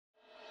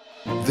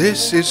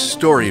This is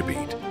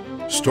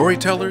StoryBeat,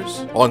 Storytellers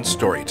on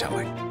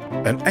Storytelling,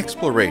 an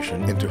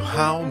exploration into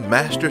how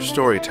master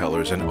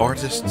storytellers and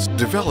artists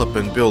develop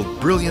and build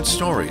brilliant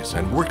stories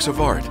and works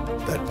of art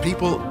that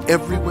people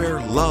everywhere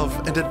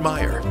love and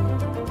admire.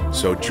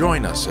 So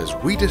join us as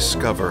we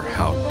discover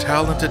how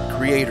talented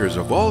creators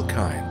of all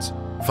kinds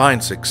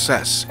find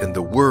success in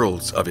the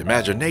worlds of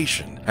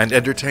imagination and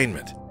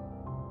entertainment.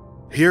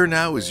 Here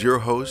now is your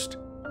host,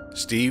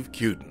 Steve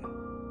Cuden.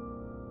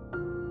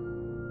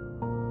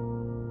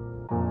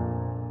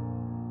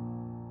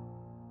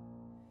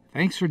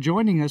 Thanks for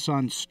joining us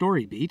on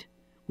StoryBeat.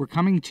 We're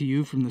coming to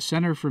you from the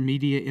Center for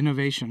Media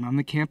Innovation on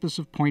the campus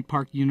of Point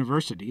Park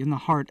University in the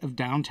heart of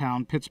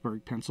downtown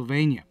Pittsburgh,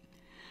 Pennsylvania.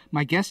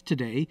 My guest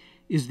today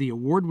is the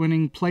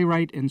award-winning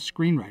playwright and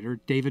screenwriter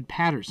David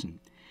Paterson.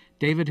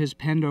 David has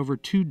penned over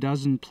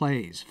 24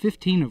 plays,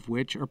 15 of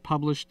which are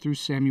published through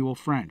Samuel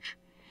French.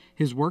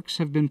 His works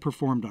have been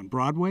performed on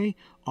Broadway,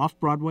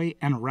 Off-Broadway,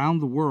 and around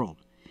the world.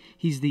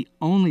 He's the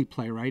only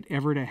playwright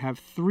ever to have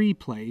 3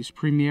 plays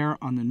premiere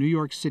on the New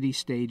York City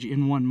stage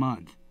in 1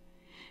 month.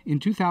 In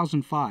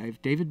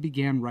 2005, David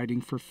began writing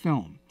for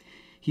film.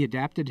 He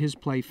adapted his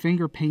play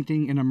Finger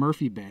Painting in a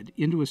Murphy Bed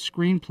into a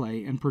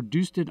screenplay and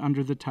produced it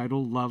under the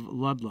title Love,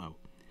 Ludlow.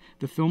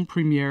 The film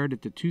premiered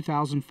at the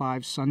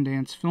 2005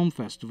 Sundance Film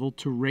Festival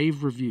to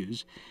rave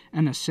reviews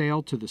and a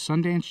sale to the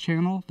Sundance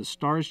Channel, the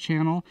Stars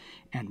Channel,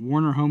 and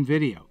Warner Home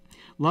Video.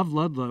 Love,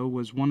 Ludlow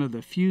was one of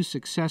the few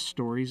success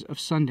stories of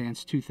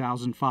Sundance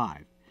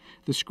 2005.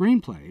 The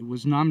screenplay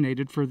was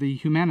nominated for the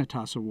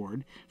Humanitas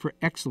Award for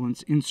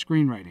Excellence in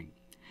Screenwriting.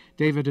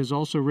 David has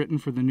also written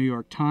for the New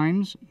York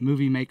Times,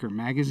 Moviemaker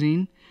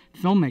Magazine,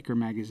 Filmmaker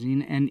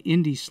Magazine, and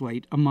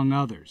IndieSlate, among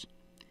others.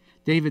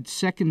 David's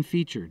second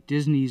feature,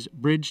 Disney's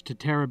Bridge to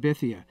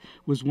Terabithia,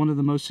 was one of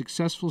the most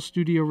successful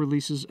studio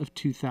releases of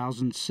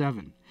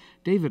 2007.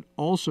 David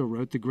also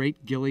wrote The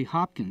Great Gilly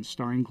Hopkins,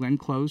 starring Glenn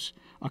Close,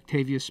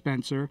 Octavia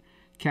Spencer,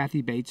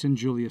 Kathy Bates, and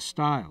Julia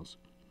Stiles.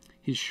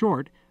 His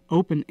short,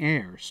 Open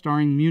Air,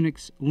 starring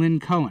Munich's Lynn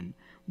Cohen,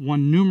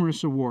 won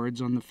numerous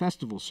awards on the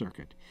festival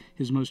circuit.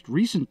 His most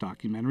recent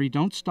documentary,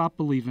 Don't Stop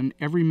Believin',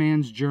 Every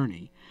Man's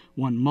Journey,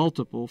 won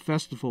multiple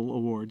festival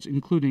awards,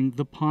 including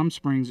the Palm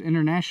Springs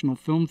International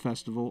Film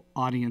Festival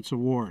Audience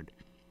Award.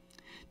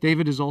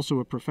 David is also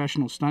a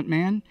professional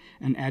stuntman,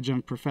 an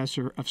adjunct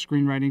professor of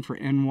screenwriting for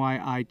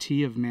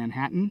NYIT of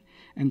Manhattan,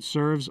 and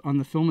serves on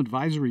the film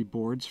advisory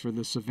boards for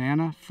the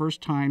Savannah,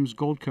 First Times,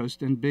 Gold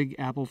Coast, and Big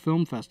Apple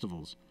Film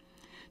Festivals.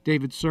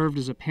 David served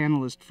as a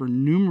panelist for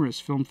numerous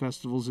film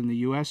festivals in the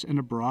U.S. and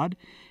abroad,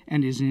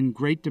 and is in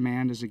great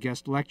demand as a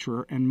guest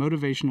lecturer and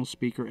motivational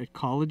speaker at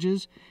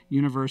colleges,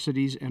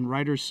 universities, and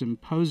writers'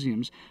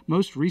 symposiums,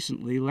 most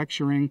recently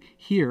lecturing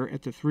here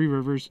at the Three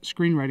Rivers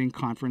Screenwriting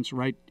Conference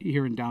right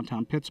here in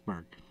downtown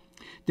Pittsburgh.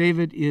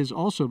 David is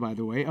also, by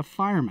the way, a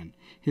fireman.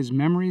 His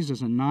memories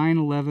as a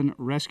 9/11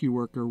 rescue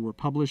worker were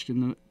published in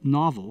the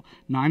novel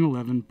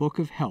 9/11 Book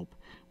of Help,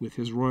 with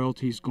his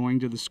royalties going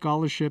to the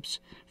scholarships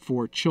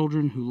for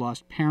children who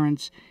lost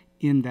parents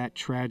in that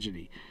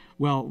tragedy.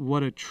 Well,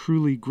 what a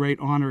truly great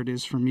honor it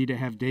is for me to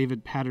have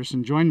David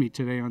Paterson join me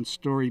today on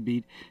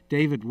StoryBeat.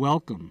 David,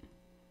 welcome.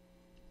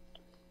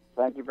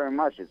 Thank you very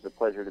much. It's a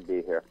pleasure to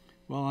be here.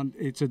 Well,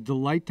 it's a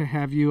delight to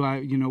have you.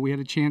 We had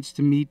a chance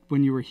to meet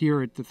when you were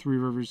here at the Three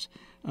Rivers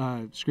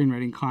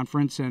Screenwriting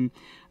Conference, and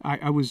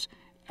I was,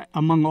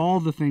 among all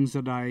the things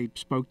that I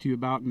spoke to you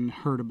about and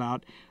heard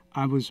about,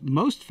 I was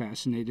most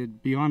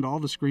fascinated, beyond all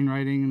the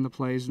screenwriting and the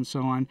plays and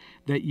so on,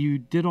 that you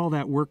did all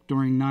that work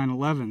during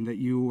 9/11, that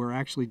you were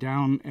actually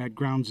down at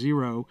Ground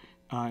Zero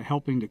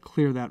helping to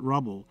clear that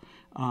rubble.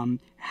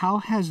 How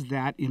has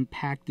that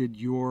impacted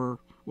your,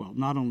 well,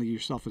 not only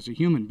yourself as a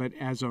human, but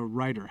as a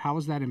writer? How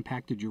has that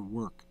impacted your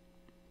work?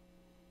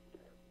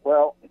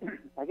 Well,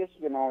 I guess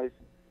you can always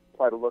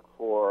try to look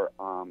for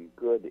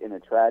good in a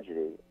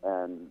tragedy,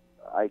 and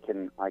I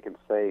can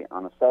say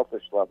on a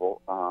selfish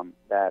level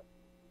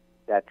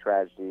that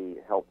tragedy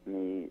helped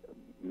me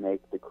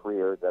make the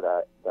career that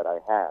I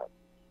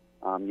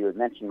have. You had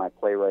mentioned my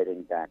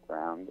playwriting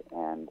background,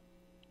 and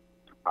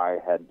I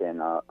had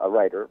been a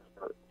writer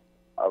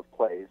of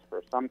plays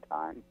for some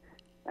time,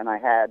 and I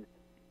had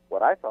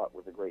what I thought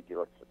was a great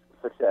deal of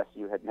success.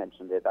 You had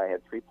mentioned it. I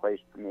had 3 plays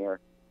premiere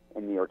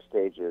in New York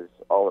stages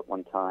all at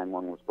one time.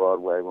 One was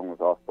Broadway, one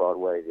was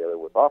Off-Broadway, the other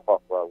was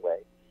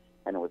Off-Broadway,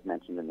 and it was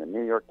mentioned in the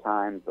New York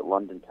Times, the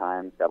London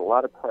Times, got a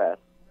lot of press,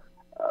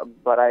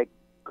 but I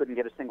couldn't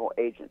get a single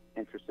agent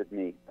interested in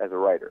me as a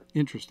writer.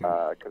 Interesting.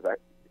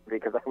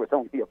 Because I was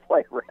only a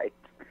playwright.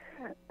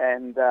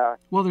 And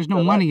well, there's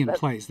no money in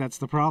plays. That's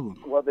the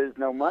problem. Well, there's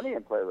no money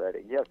in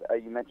playwriting. Yes,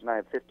 you mentioned I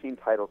have 15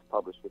 titles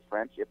published with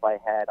French. If I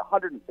had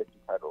 150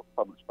 titles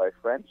published by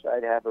French,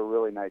 I'd have a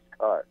really nice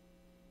car.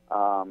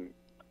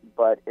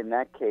 But in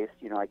that case,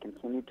 I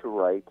continued to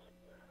write,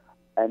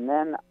 and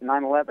then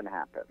 9/11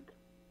 happened,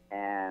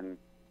 and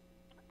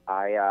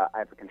I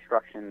have a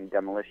construction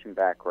demolition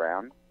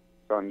background,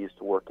 so I'm used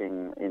to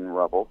working in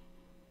rubble,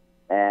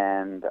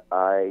 and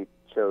I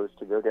chose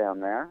to go down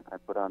there. I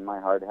put on my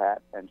hard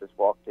hat and just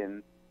walked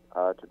in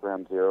to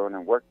Ground Zero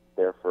and worked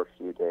there for a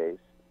few days.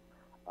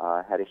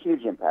 Had a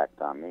huge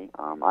impact on me.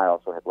 I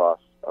also had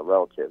lost a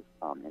relative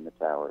in the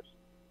towers,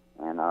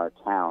 and our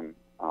town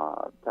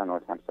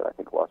North Hempstead, I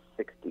think, lost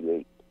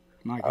 68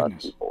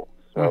 people.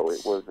 So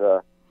it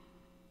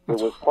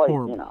was quite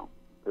horrible.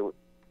 it was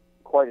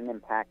quite an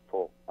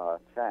impactful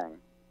thing.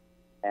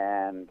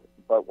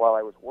 But while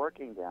I was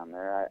working down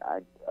there,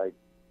 I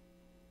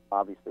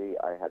obviously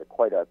I had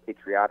quite a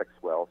patriotic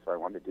swell, so I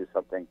wanted to do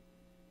something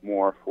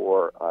more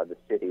for the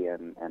city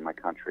and my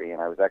country.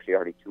 And I was actually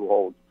already too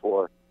old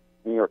for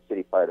New York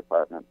City Fire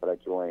Department, but I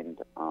joined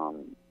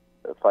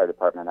the fire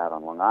department out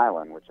on Long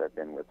Island, which I've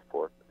been with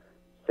for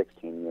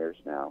 16 years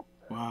now.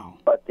 Wow.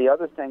 But the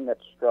other thing that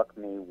struck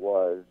me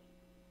was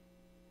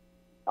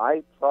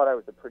I thought I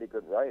was a pretty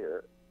good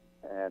writer,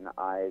 and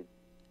I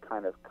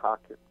kind of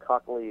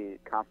cockily,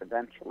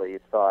 confidentially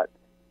thought,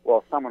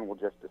 well, someone will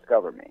just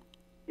discover me.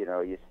 You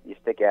know, you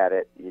stick at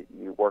it,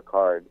 you work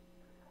hard,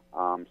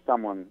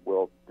 someone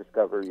will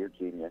discover your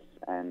genius,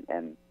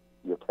 and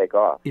you'll take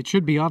off. It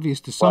should be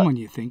obvious to someone,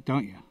 you think,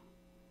 don't you?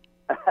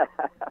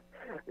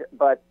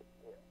 But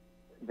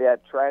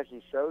that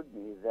tragedy showed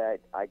me that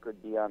I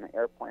could be on an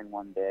airplane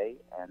one day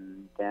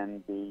and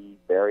then be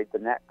buried the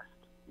next.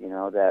 You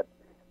know, that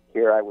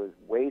here I was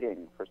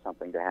waiting for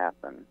something to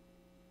happen,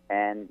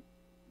 and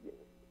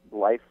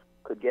life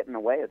could get in the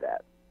way of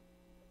that.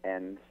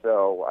 And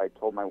so I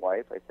told my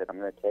wife, I said, I'm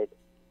going to take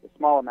the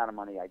small amount of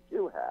money I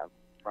do have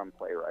from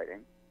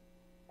playwriting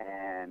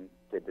and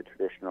did the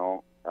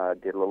traditional,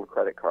 did a little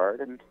credit card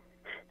and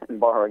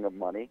borrowing of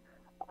money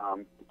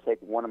to take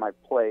one of my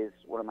plays,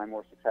 one of my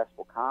more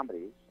successful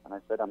comedies, and I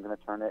said, I'm going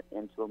to turn it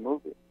into a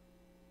movie.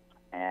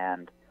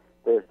 And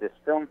there's this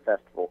film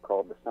festival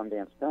called the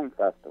Sundance Film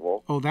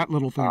Festival. Oh, that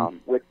little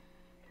thing.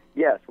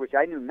 Which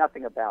I knew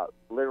nothing about.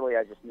 Literally,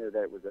 I just knew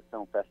that it was a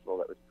film festival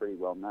that was pretty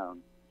well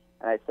known.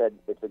 And I said,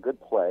 it's a good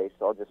play,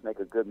 so I'll just make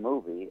a good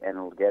movie, and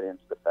it'll get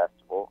into the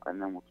festival,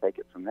 and then we'll take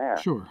it from there.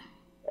 Sure.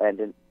 And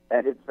in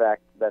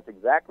fact, that's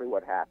exactly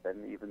what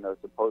happened, even though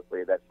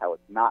supposedly that's how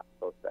it's not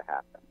supposed to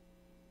happen.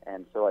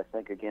 And so I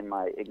think, again,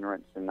 my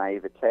ignorance and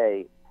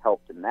naivete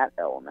helped in that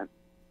element.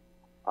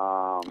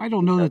 I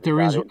don't know that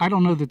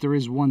there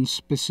is one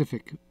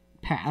specific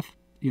path.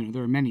 You know,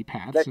 there are many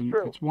paths, That's and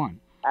true. it's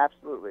one.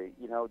 Absolutely.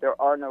 You know, there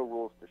are no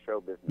rules to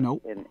show business.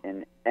 Nope.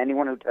 And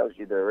anyone who tells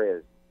you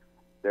there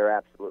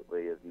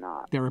absolutely is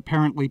not. They're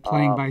apparently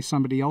playing by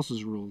somebody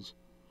else's rules.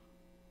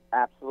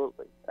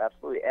 Absolutely.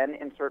 And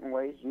in certain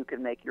ways, you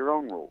can make your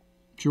own rules.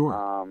 Sure.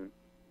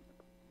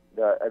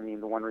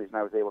 The one reason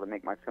I was able to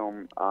make my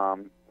film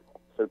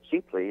so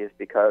cheaply is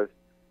because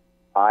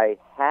I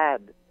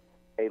had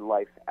a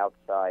life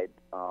outside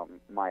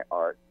my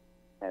art,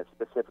 and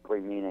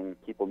specifically meaning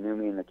people knew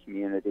me in the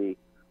community.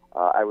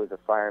 I was a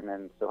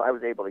fireman, so I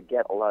was able to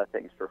get a lot of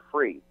things for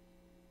free.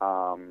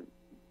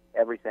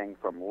 Everything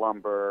from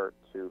lumber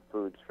to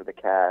foods for the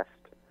cast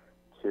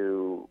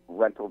to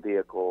rental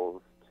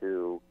vehicles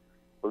to,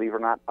 believe it or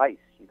not, ice.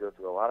 You go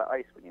through a lot of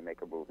ice when you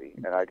make a movie,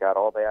 and I got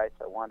all the ice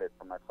I wanted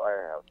from my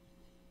firehouse.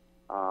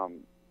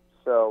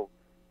 So,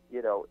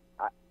 you know,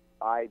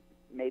 I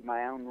made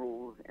my own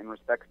rules in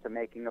respects to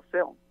making a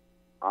film.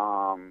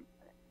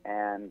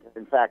 And,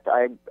 in fact,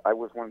 I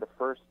was one of the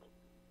first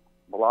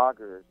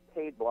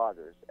paid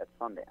bloggers at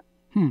Sundance,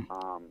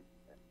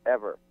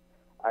 ever.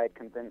 I had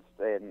convinced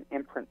an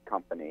imprint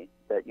company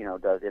that, you know,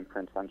 does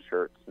imprints on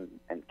shirts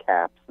and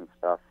caps and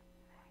stuff.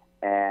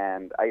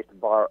 And I used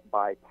to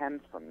buy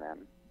pens from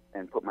them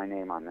and put my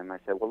name on them. I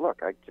said, well,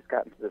 look, I just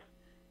got into this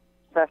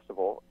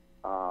festival.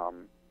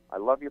 I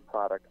love your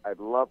product. I'd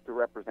love to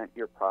represent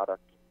your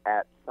product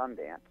at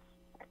Sundance.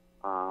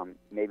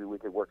 Maybe we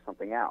could work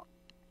something out.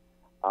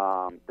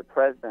 The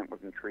president was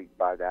intrigued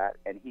by that,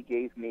 and he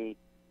gave me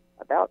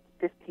about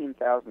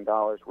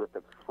 $15,000 worth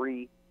of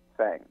free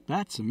things.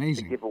 That's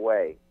amazing. To give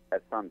away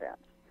at Sundance.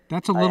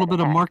 That's a little bit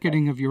of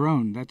marketing of your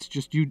own. That's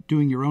just you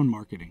doing your own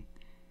marketing.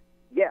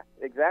 Yeah,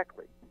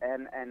 exactly.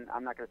 And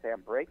I'm not going to say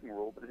I'm breaking a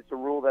rule, but it's a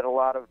rule that a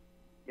lot of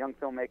young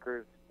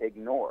filmmakers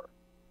ignore.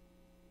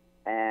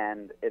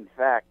 And, in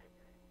fact,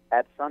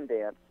 at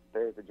Sundance,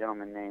 there's a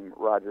gentleman named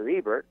Roger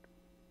Ebert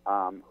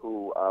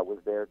who was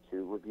there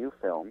to review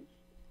films.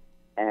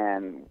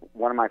 And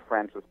one of my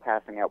friends was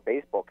passing out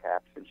baseball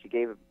caps, and she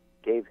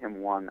gave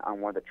him one on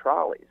one of the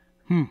trolleys.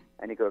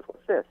 And he goes,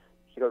 what's this?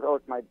 She goes, oh,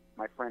 it's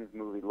my friend's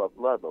movie,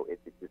 Ludlow.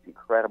 It's this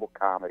incredible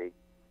comedy.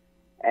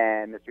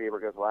 And Mr.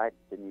 Ebert goes, well, I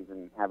didn't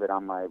even have it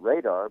on my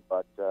radar,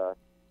 but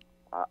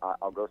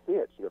I'll go see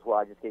it. She goes, well,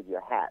 I just gave you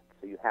a hat,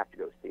 so you have to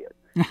go see it.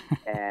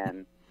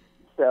 And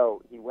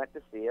so he went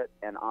to see it,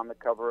 and on the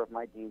cover of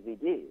my DVD,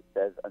 it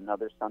says,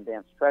 Another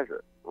Sundance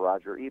Treasure,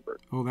 Roger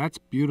Ebert. Oh, that's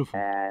beautiful.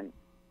 And,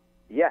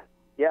 yeah.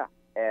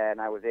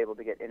 And I was able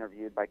to get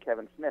interviewed by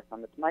Kevin Smith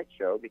on The Tonight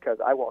Show because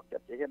I walked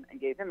up to him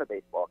and gave him a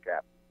baseball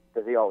cap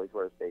because he always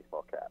wears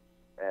baseball caps.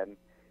 And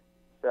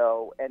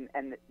so, and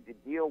the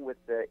deal with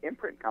the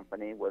imprint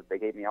company was they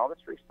gave me all this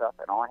free stuff,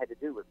 and all I had to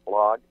do was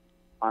blog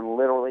on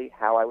literally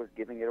how I was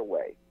giving it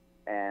away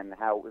and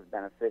how it was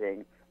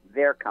benefiting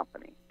their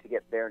company to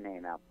get their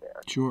name out there.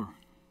 Sure.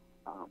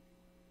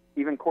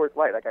 even Coors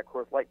Light. I got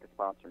Coors Light to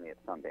sponsor me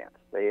at Sundance.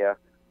 They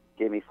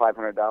gave me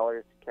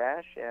 $500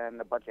 cash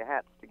and a bunch of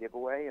hats to give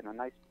away and a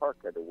nice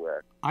parka to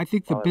wear. I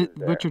think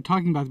what you're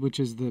talking about, which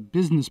is the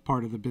business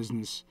part of the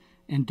business,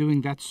 and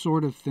doing that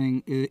sort of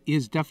thing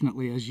is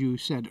definitely, as you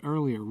said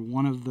earlier,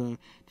 one of the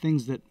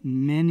things that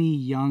many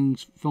young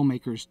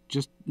filmmakers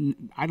just,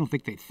 I don't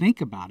think they think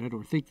about it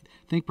or think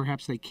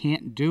perhaps they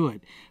can't do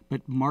it.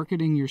 But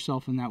marketing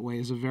yourself in that way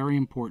is a very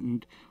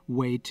important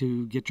way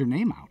to get your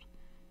name out.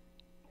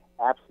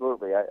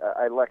 Absolutely.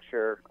 I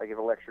give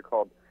a lecture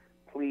called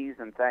Please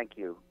and Thank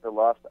You, The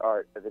Lost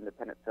Art of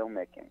Independent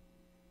Filmmaking.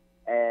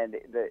 And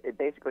it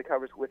basically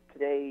covers with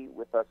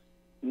us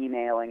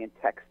emailing and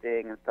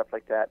texting and stuff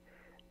like that,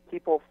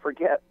 people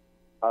forget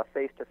a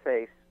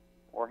face-to-face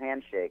or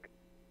handshake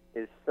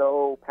is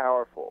so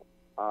powerful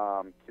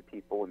to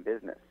people in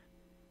business.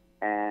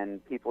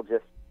 And people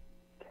just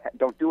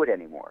don't do it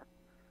anymore.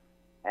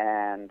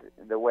 And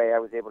the way I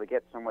was able to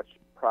get so much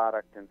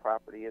product and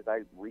property is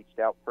I reached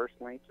out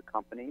personally to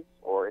companies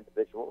or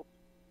individuals,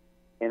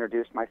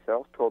 introduced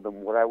myself, told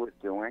them what I was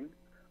doing,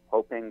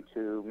 hoping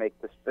to make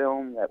this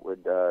film that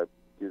would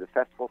do the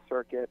festival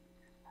circuit.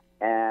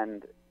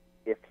 And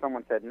if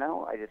someone said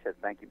no, I just said,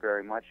 thank you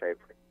very much.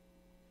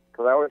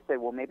 Because I always say,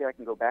 well, maybe I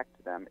can go back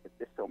to them if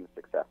this film is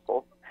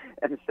successful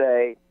and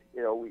say,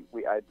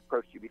 I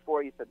approached you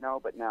before, you said no,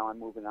 but now I'm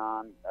moving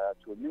on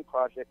to a new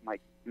project.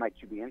 Might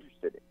you be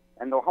interested?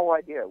 And the whole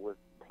idea was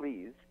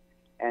please.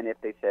 And if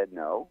they said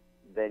no,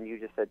 then you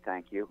just said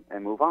thank you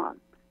and move on.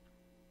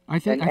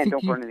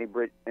 Don't burn any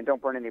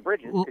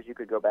bridges, because you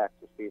could go back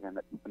to see them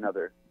at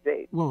another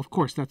date. Well, of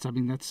course, that's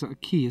a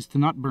key, is to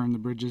not burn the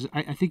bridges.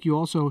 I think you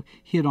also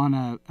hit on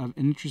an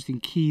interesting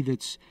key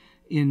that's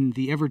in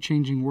the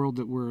ever-changing world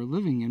that we're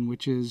living in,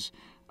 which is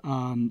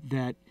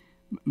that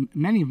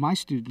many of my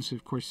students,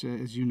 of course,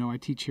 as you know, I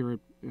teach here at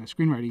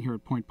screenwriting here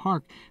at Point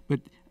Park,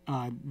 but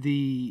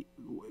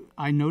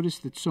I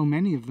noticed that so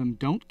many of them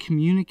don't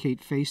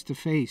communicate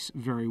face-to-face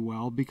very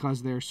well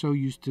because they're so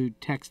used to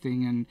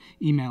texting and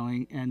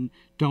emailing and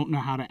don't know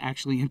how to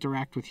actually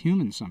interact with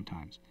humans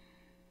sometimes.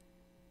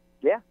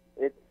 Yeah,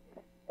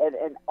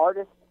 and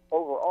artists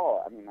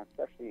overall, I mean,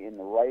 especially in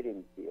the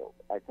writing field,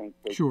 I think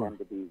they tend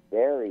to be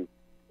very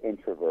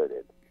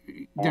introverted.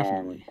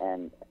 Definitely.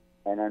 And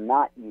are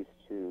not used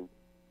to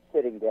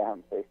sitting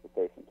down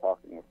face-to-face and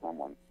talking with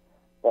someone.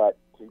 But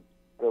to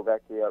go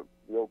back to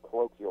the old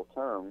colloquial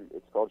term,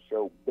 it's called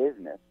show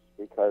business,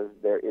 because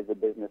there is a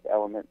business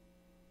element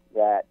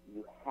that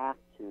you have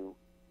to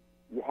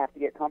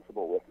get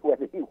comfortable with,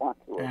 whether you want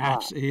to or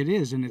not. It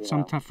is, and it's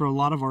sometimes for a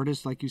lot of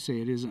artists, like you say,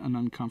 it is an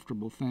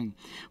uncomfortable thing.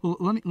 Well,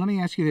 let me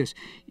ask you this: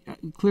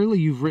 clearly,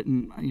 you've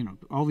written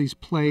all these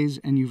plays,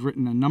 and you've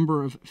written a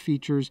number of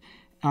features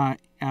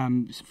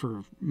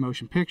for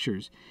motion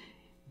pictures.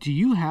 Do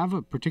you have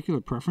a particular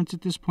preference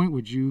at this point?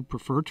 Would you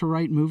prefer to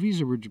write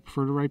movies, or would you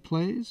prefer to write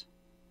plays?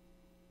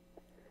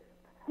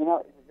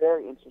 It's a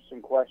very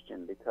interesting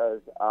question,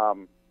 because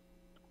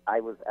I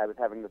was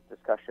having this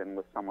discussion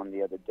with someone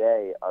the other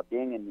day,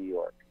 being in New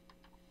York,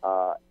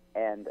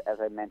 and as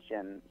I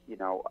mentioned,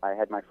 I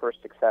had my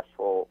first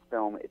successful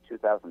film in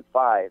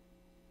 2005,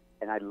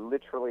 and I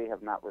literally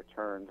have not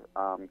returned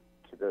to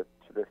the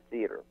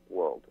theater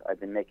world. I've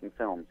been making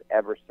films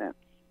ever since.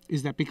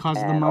 Is that because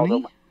of the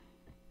money?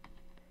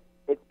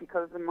 It's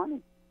because of the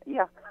money.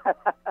 Yeah,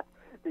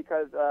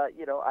 because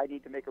I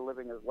need to make a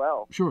living as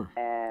well. Sure.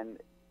 And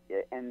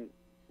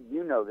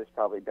you know this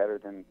probably better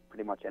than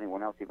pretty much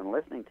anyone else even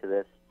listening to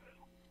this.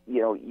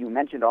 You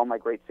mentioned all my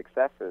great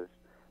successes,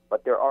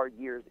 but there are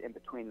years in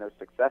between those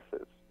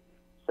successes.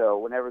 So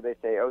whenever they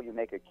say, oh, you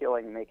make a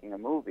killing making a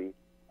movie,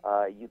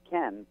 you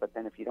can, but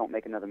then if you don't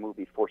make another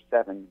movie for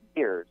 7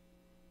 years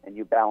and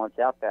you balance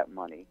out that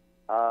money,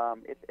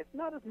 it's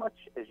not as much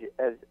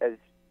as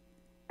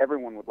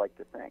everyone would like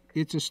to think.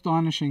 It's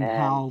astonishing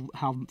how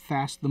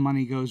fast the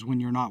money goes when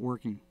you're not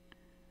working.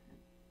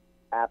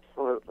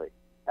 Absolutely.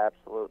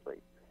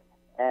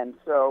 And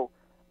so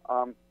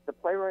the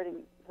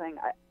playwriting thing,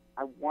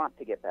 I want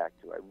to get back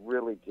to. I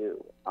really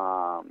do.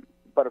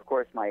 But, of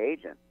course, my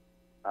agent,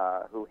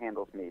 who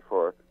handles me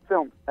for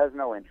film, has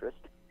no interest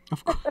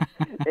of course.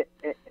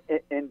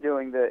 in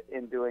doing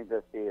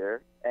the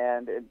theater.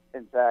 And,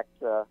 in fact,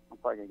 I'm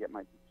probably going to get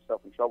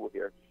myself in trouble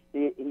here.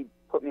 He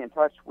put me in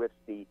touch with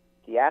the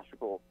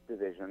theatrical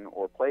division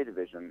or play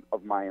division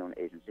of my own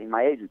agency.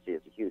 My agency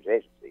is a huge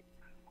agency.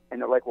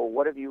 And they're like, well,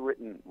 what have you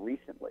written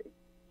recently,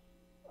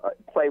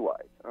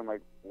 play-wise? And I'm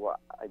like, well,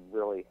 I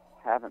really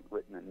haven't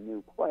written a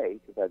new play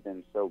because I've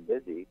been so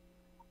busy.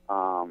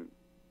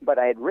 But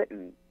I had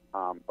written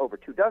over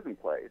 24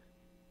 plays,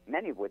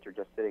 many of which are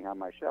just sitting on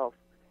my shelf.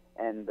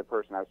 And the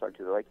person I was talking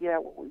to, they're like, yeah,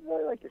 well, we'd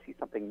really like to see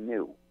something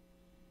new.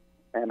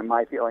 And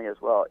my feeling is,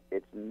 well,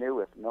 it's new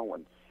if no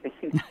one's seen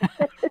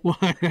it. Well,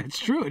 that's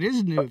true. It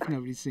is new if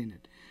nobody's seen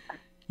it.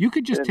 You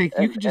could just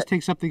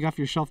take something off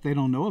your shelf they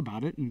don't know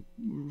about it and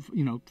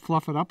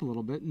fluff it up a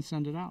little bit and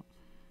send it out.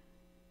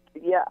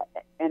 Yeah,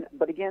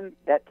 but again,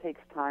 that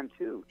takes time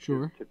too.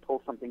 Sure. To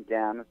pull something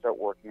down and start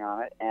working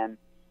on it, and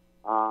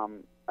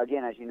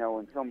again, as you know,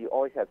 in film, you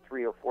always have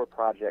 3 or 4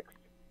 projects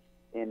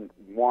in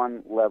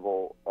one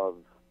level of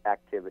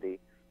activity.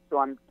 So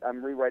I'm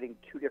rewriting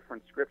 2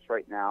 different scripts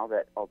right now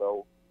that,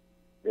 although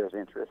there's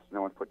interest,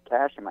 no one put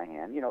cash in my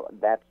hand.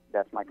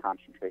 That's my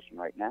concentration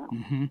right now.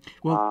 Mm-hmm.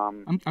 Well,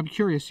 I'm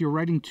curious. You're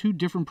writing 2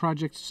 different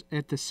projects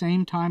at the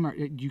same time, or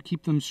do you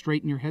keep them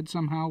straight in your head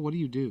somehow? What do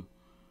you do?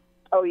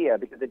 Oh yeah,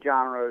 because the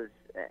genres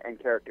and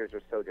characters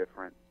are so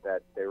different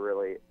that you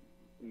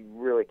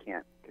really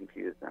can't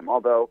confuse them.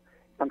 Although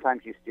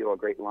sometimes you steal a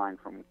great line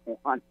from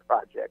one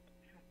project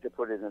to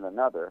put it in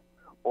another,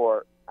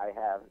 or I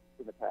have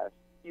in the past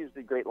used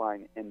a great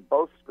line in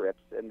both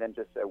scripts, and then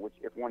just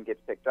if one gets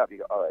picked up, you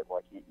go, all right, well,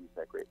 I can't use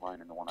that great line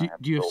in the one I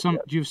haven't sold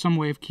yet. Do you have some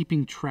way of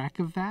keeping track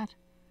of that?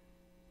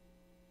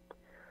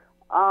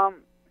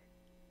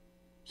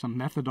 Some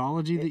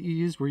methodology that you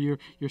use where you're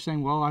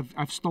saying, well,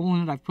 I've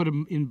stolen it, I've put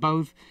them in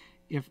both.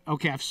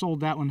 I've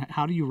sold that one.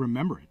 How do you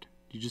remember it?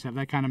 Do you just have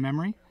that kind of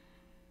memory?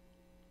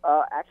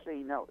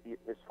 Actually, no.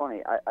 It's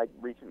funny. I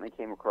recently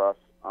came across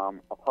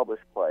a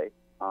published play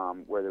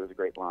where there was a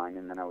great line,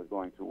 and then I was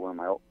going through one of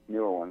my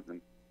newer ones, and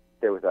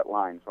there was that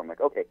line. So I'm like,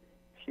 okay,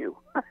 phew,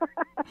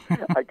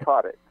 I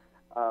caught it.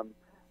 I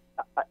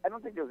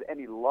don't think there was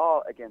any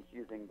law against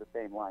using the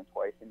same line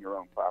twice in your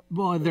own property.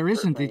 Well, there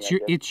isn't.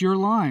 It's your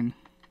line.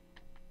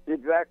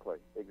 Exactly.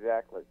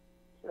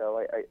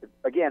 So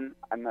again,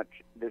 I'm not.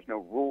 There's no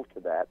rule to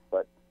that,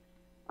 but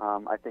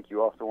I think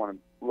you also want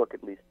to look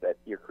at least that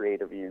you're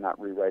creative and you're not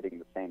rewriting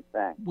the same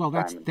thing. Well,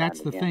 that's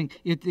the thing.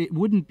 It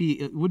wouldn't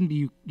be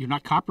you're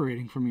not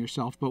copywriting from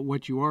yourself, but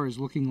what you are is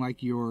looking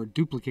like you're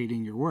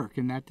duplicating your work,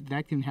 and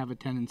that can have a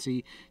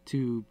tendency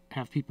to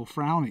have people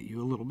frown at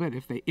you a little bit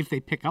if they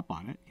pick up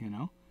on it,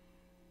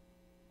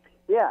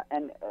 Yeah,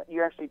 and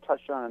you actually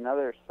touched on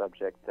another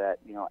subject that,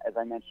 as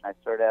I mentioned, I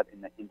started out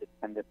in the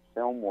independent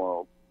film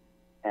world,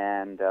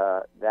 and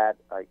that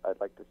I'd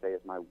like to say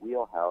is my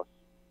wheelhouse.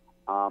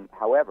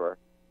 However,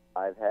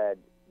 I've had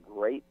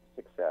great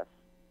success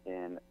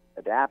in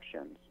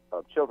adaptions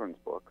of children's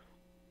books,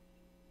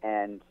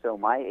 and so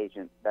my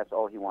agent, that's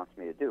all he wants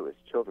me to do is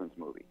children's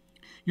movies.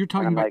 You're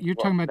talking about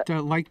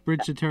like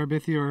Bridge to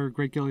Terabithia or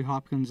Great Gilly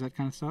Hopkins, that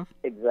kind of stuff?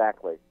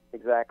 Exactly.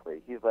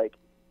 He's like,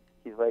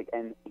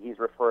 and he's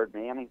referred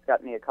me, and he's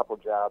got me a couple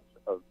jobs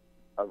of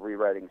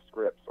rewriting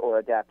scripts or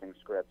adapting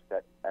scripts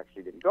that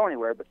actually didn't go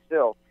anywhere, but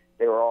still,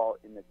 they were all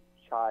in the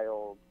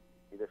child,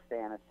 either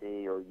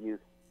fantasy or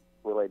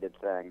youth-related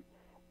thing,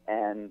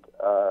 and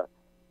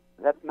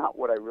that's not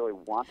what I really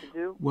want to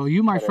do. Well,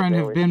 you, my friend,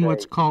 have been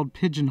what's called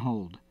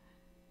pigeonholed.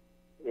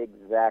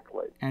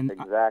 Exactly.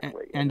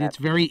 And it's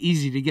very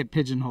easy to get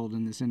pigeonholed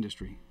in this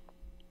industry.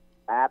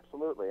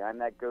 Absolutely. I'm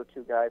that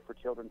go-to guy for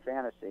children's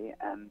fantasy,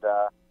 and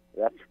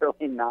that's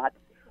really not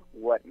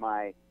what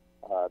my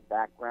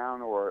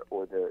background or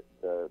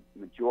the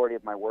majority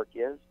of my work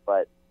is.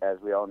 But as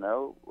we all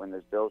know, when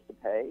there's bills to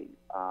pay,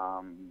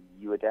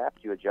 you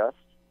adapt, you adjust,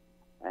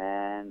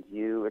 and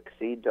you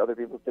accede to other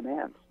people's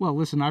demands. Well,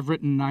 listen, I've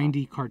written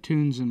 90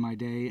 cartoons in my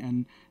day,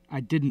 and I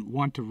didn't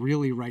want to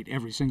really write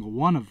every single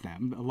one of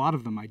them. A lot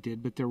of them I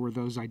did, but there were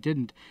those I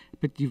didn't.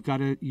 But you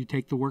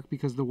take the work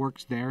because the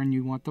work's there, and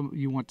you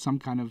want some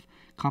kind of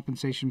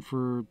compensation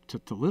to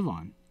live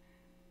on.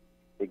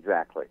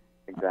 Exactly.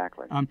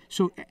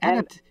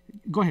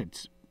 Go ahead.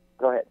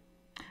 Go ahead.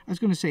 I was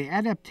going to say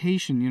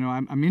adaptation.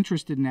 I'm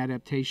interested in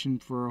adaptation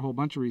for a whole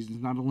bunch of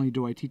reasons. Not only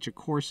do I teach a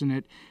course in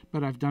it,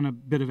 but I've done a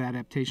bit of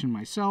adaptation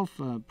myself.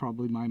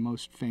 Probably my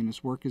most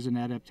famous work is an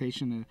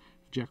adaptation of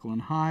Jekyll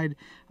and Hyde.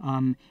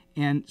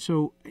 And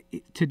so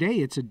today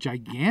it's a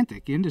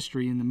gigantic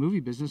industry in the movie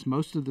business.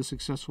 Most of the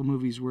successful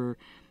movies we're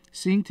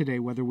seeing today,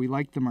 whether we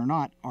like them or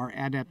not, are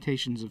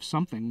adaptations of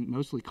something,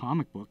 mostly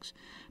comic books.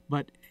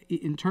 But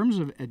in terms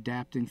of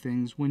adapting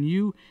things, when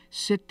you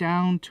sit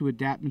down to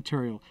adapt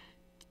material,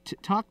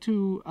 talk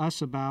to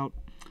us about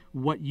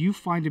what you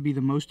find to be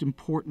the most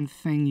important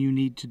thing you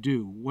need to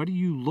do. What do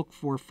you look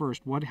for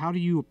first? How do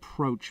you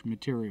approach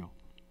material?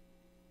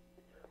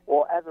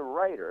 Well, as a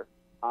writer,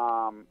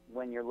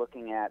 when you're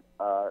looking at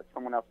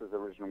someone else's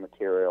original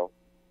material,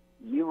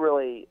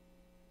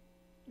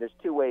 there's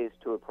 2 ways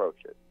to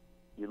approach it.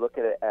 You look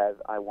at it as,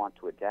 I want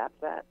to adapt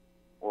that,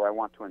 or I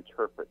want to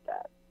interpret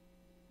that.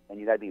 And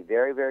you got to be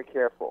very, very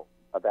careful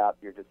about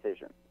your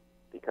decision,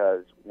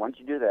 because once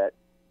you do that,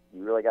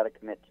 you really got to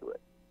commit to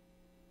it.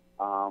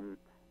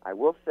 I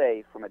will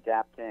say, from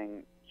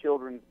adapting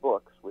children's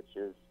books, which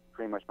is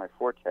pretty much my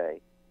forte,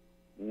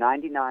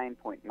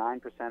 99.9%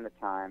 of the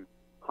time,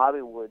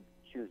 Hollywood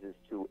chooses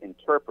to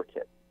interpret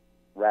it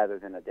rather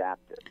than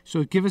adapt it.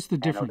 So give us the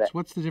difference.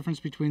 What's the difference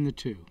between the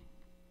two?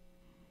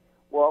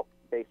 Well,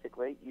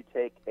 basically, you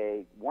take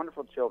a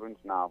wonderful children's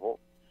novel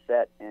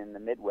set in the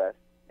Midwest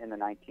in the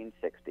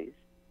 1960s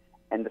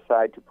and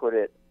decide to put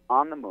it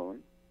on the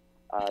moon.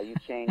 You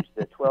change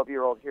the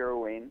 12-year-old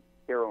heroine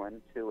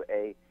to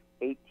a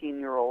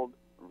 18-year-old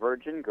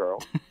virgin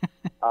girl.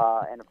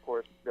 And, of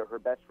course, her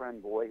best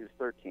friend boy, who's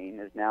 13,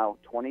 is now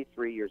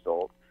 23 years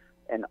old,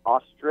 an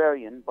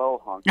Australian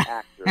bohunk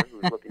actor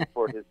who's looking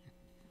for his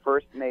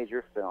first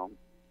major film.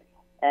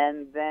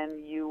 and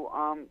then you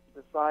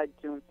decide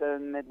to, instead of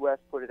the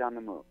Midwest, put it on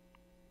the moon,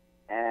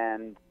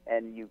 and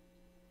you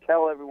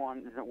tell everyone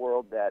in the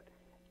world that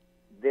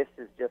this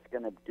is just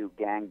going to do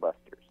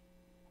gangbusters.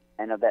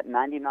 And of that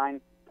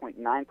 99.9%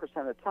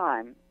 of the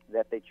time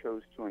that they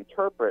chose to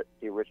interpret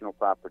the original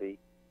property,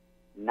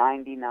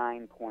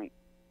 99.8%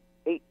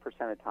 of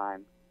the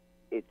time,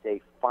 it's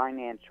a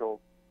financial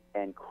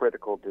and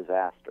critical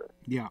disaster.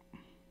 Yeah.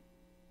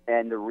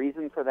 And the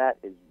reason for that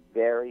is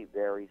very,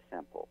 very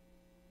simple.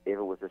 If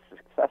it was a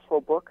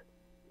successful book,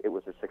 it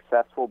was a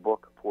successful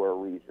book for a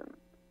reason.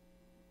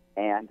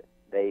 And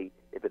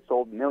if it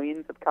sold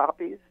millions of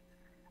copies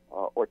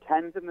or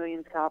tens of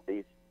millions of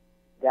copies,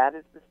 that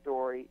is the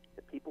story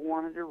that people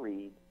wanted to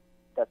read.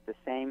 That's the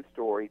same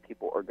story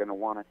people are going to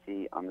want to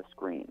see on the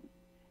screen.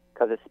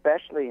 Because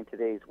especially in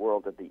today's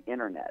world of the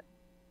internet,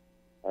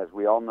 as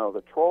we all know,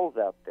 the trolls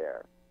out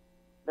there,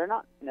 they're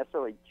not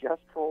necessarily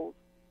just trolls.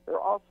 They're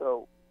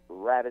also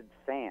rabid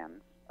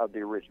fans of the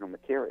original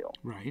material.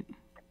 Right.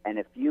 And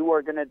if you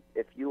are going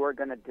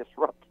to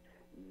disrupt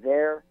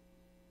their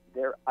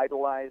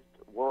idolized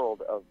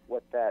world of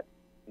what that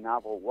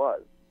novel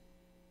was,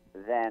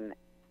 then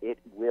it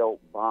will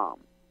bomb.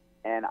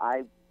 And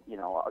I've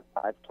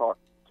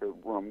talked to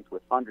rooms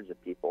with hundreds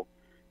of people,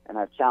 and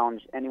I've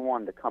challenged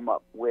anyone to come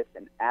up with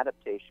an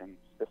adaptation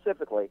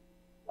specifically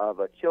of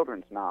a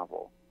children's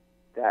novel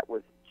that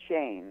was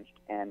changed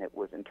and it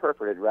was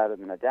interpreted rather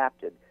than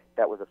adapted,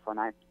 that was a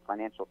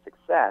financial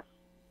success,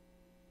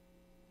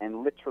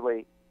 and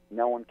literally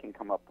no one can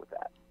come up with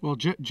that. Well,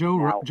 Joe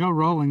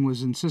Rowling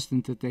was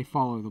insistent that they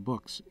follow the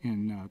books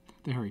in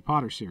the Harry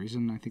Potter series,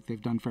 and I think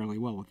they've done fairly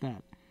well with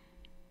that.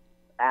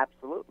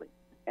 Absolutely.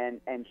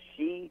 And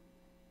she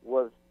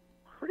was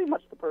pretty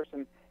much the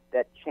person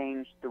that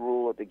changed the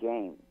rule of the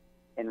game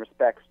in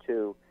respects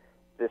to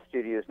the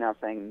studios now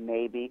saying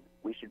maybe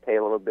we should pay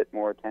a little bit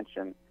more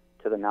attention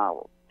to the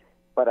novel.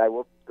 But I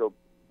will go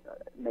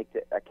make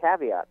a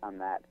caveat on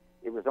that.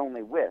 It was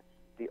only with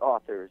the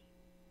authors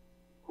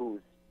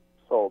who's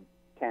sold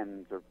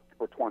tens or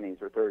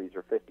 20s or 30s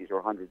or 50s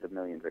or hundreds of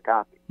millions of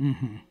copies.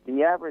 Mm-hmm.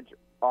 The average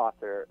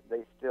author,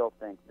 they still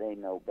think they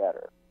know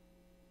better.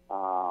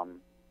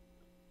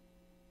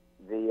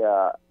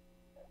 The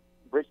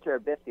Bridge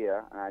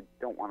Terabithia, and I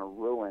don't want to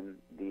ruin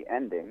the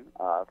ending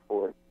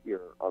for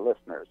your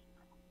listeners,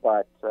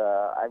 but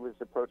I was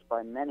approached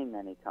by many,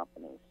 many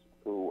companies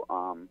who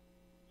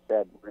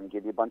said, we're going to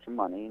give you a bunch of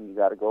money and you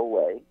got to go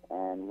away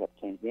and you have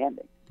to change the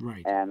ending.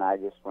 Right. And I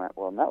just went,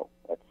 well, no,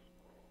 that's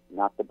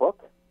not the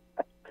book,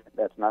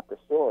 that's not the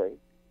story,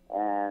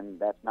 and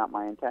that's not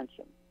my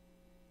intention.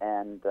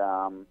 And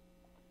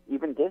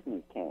even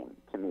Disney came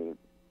to me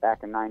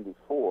back in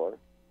 '94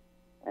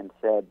 and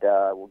said,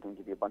 we're going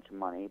to give you a bunch of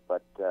money,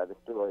 but the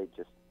story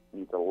just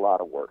needs a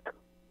lot of work,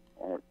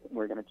 and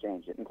we're going to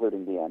change it,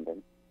 including the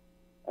ending.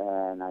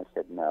 And I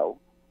said no.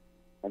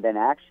 And then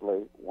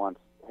actually, once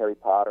Harry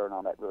Potter and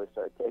all that really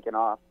started taking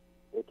off,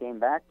 they came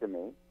back to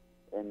me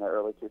in the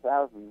early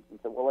 2000s and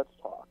said, well, let's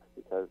talk,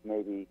 because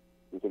maybe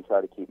we can try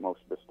to keep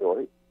most of the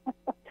story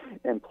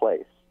in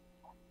place.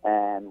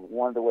 And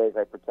one of the ways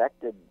I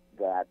protected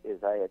that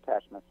is I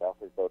attached myself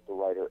as both a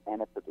writer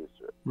and a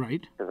producer.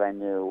 Right. Because I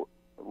knew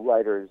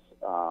writers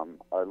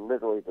are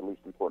literally the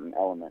least important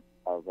element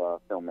of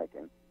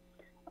filmmaking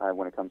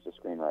when it comes to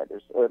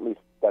screenwriters, or at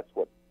least that's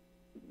what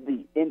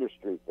the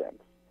industry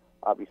thinks.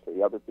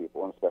 Obviously, other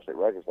people, and especially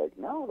writers, like,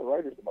 no, the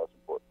writer's the most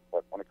important.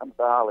 But when it comes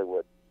to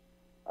Hollywood,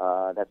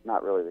 that's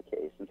not really the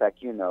case. In fact,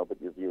 you know, but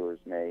your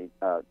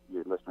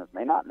listeners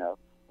may not know,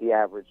 the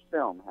average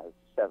film has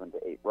 7 to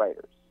 8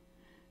 writers,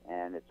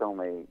 and it's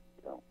only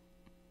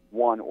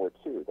one or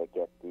two that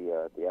get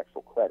the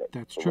actual credit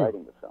That's for true.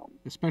 writing the film.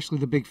 Especially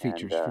the big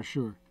features, for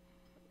sure.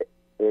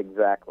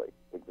 Exactly.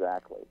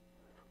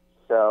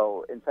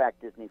 So, in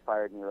fact, Disney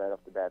fired me right off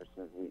the bat as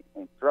soon as the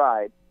ink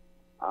dried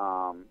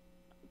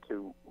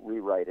to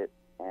rewrite it,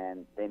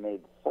 and they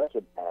made such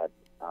a bad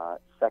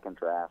second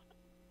draft.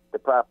 The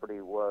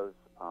property was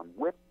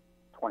with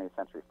 20th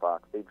Century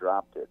Fox. They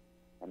dropped it,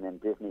 and then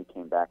Disney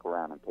came back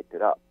around and picked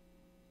it up.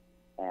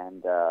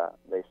 And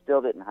they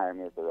still didn't hire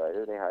me as the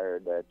writer. They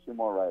hired 2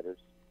 more writers,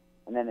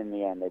 and then in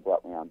the end, they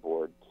brought me on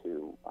board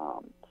to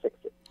fix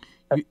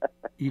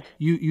it.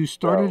 You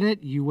started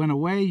it, you went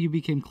away, you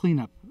became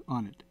cleanup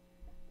on it.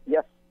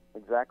 Yes,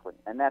 exactly.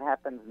 And that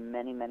happens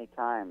many, many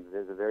times.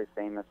 There's a very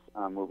famous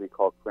movie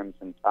called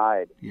Crimson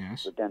Tide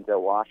with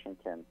Denzel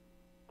Washington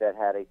that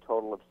had a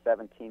total of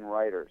 17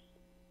 writers.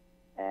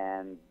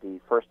 And the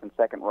first and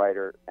second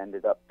writer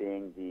ended up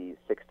being the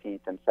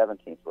 16th and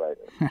 17th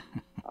writer.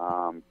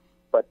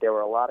 But there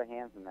were a lot of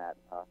hands in that.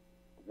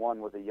 One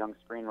was a young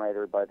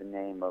screenwriter by the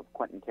name of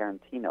Quentin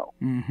Tarantino,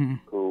 mm-hmm.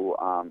 who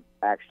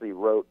actually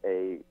wrote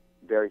a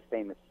very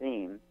famous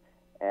scene,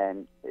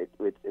 and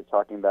it's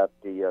talking about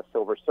the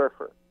Silver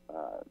Surfer.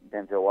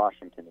 Denzel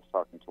Washington is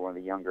talking to one of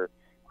the younger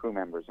crew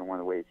members, and one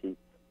of the ways he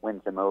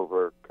wins him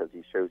over because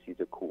he shows he's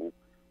a cool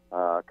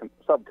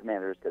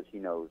sub-commander is because he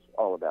knows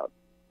all about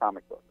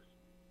comic books.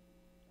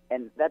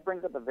 And that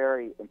brings up a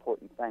very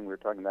important thing. We were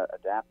talking about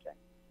adapting.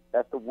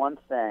 That's the one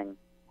thing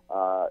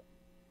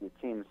it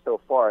seems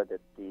so far that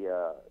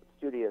the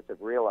studios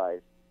have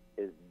realized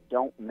is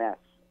don't mess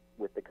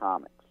with the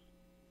comics.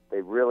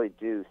 They really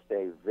do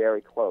stay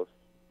very close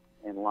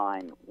in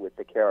line with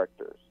the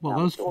characters. Well,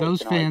 now,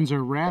 those fans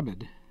are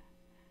rabid.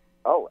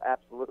 Oh,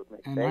 absolutely.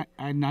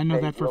 And I know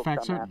that for a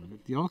fact. Certain.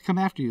 They'll come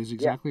after you is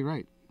exactly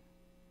right.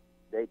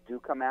 They do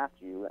come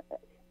after you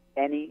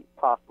any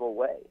possible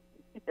way.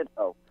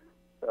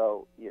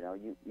 So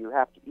you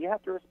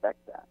have to respect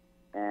that.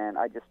 And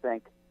I just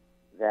think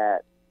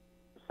that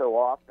so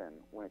often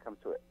when it comes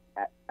to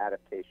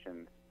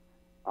adaptations,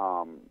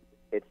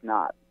 it's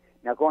not.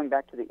 Now, going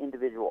back to the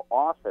individual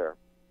author,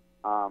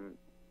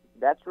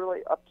 that's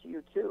really up to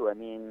you too. I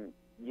mean,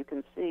 you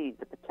can see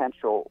the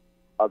potential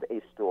of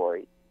a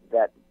story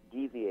that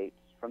deviates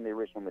from the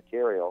original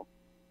material,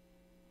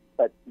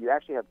 but you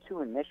actually have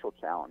two initial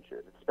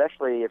challenges,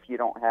 especially if you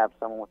don't have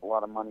someone with a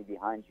lot of money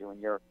behind you and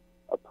you're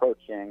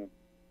approaching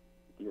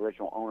the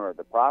original owner of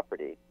the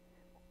property.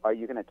 Are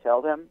you going to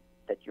tell them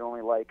that you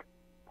only like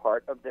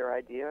part of their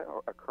idea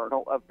or a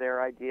kernel of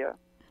their idea,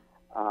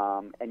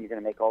 and you're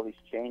going to make all these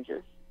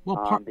changes? Well,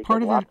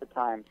 part of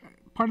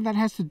that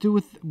has to do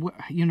with what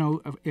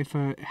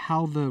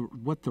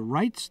the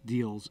rights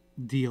deal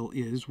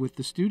is with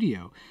the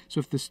studio.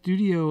 So if the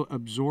studio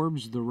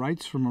absorbs the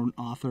rights from an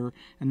author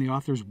and the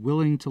author's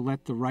willing to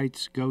let the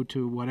rights go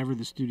to whatever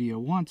the studio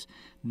wants,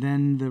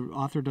 then the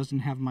author doesn't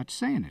have much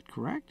say in it.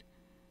 Correct?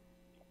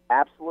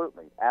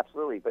 Absolutely.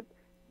 But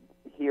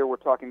here we're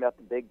talking about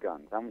the big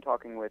guns. I'm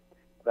talking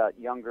about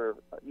younger,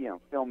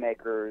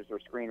 filmmakers or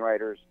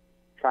screenwriters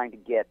trying to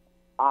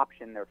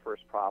option their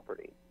first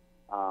property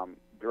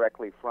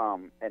directly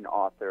from an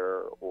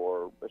author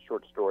or a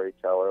short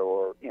storyteller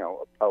or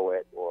a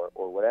poet or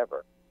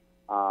whatever.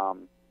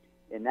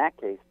 In that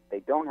case, they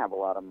don't have a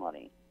lot of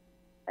money,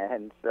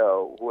 and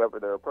so whoever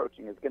they're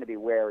approaching is going to be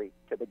wary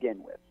to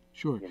begin with.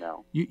 Sure.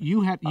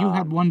 You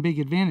had one big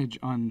advantage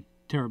on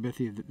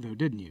Terabithia, though,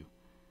 didn't you?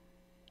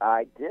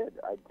 I did,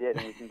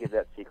 and we can give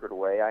that secret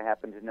away. I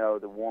happen to know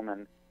the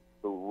woman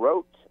who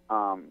wrote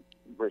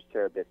Bridge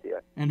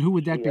Terabithia. And who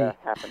would that be?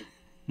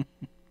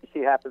 She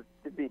happens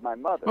to be my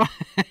mother.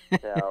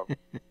 So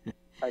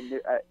I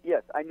knew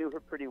her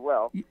pretty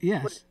well.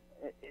 Yes. But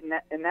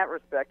in that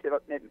respect,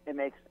 it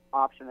makes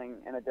optioning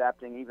and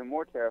adapting even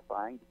more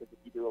terrifying, because if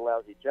you do a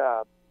lousy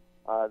job,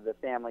 the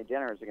family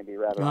dinners are going to be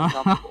rather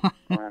uncomfortable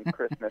around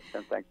Christmas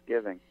and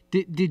Thanksgiving.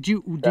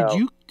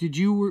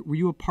 Were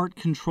you a part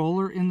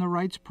controller in the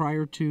rights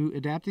prior to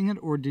adapting it,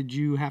 or did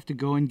you have to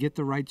go and get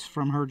the rights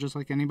from her just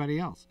like anybody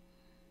else?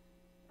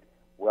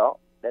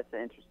 Well, that's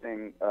an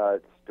interesting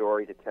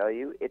story to tell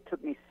you. It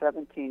took me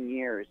 17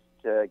 years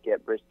to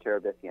get Bridge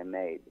Terabithia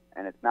made,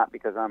 and it's not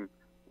because I'm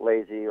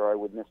lazy or I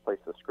would misplace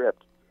the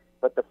script,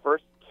 but the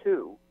first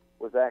two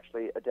was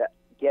actually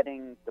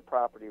getting the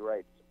property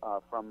rights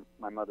from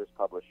my mother's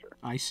publisher.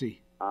 I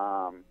see.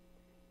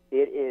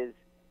 It is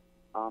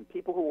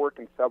people who work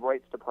in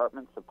sub-rights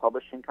departments of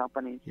publishing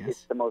companies. Yes.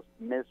 It's the most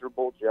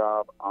miserable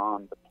job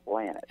on the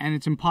planet. And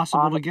it's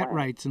impossible to get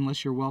rights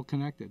unless you're well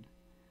connected.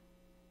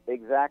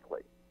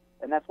 Exactly.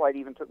 And that's why it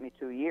even took me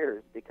 2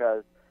 years,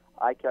 because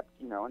I kept,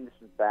 and this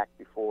is back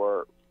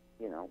before,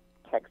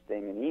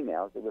 texting and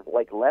emails. It was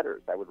like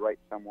letters. I would write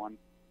someone,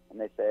 and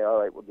they'd say,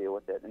 all right, we'll deal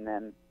with it. And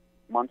then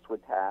months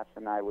would pass,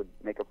 and I would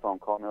make a phone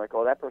call, and they're like,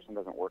 oh, that person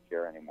doesn't work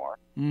here anymore.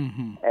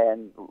 Mm-hmm.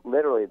 And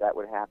literally that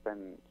would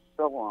happen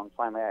so long.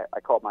 Finally, I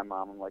called my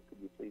mom. I'm like, could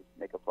you please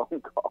make a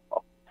phone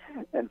call?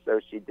 And so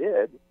she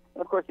did.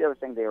 And, of course, the other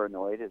thing they were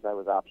annoyed is I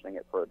was optioning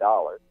it for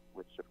 $1,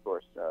 which, of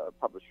course,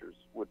 publishers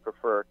would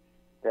prefer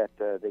that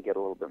they get a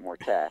little bit more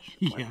cash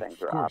when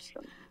things are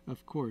optioned.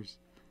 Of course.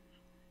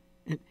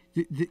 But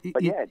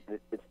it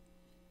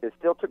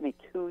still took me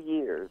 2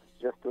 years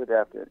just to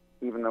adapt it,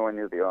 even though I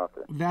knew the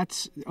author.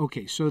 That's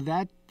okay. So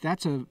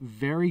that's a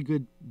very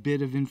good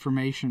bit of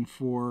information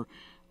for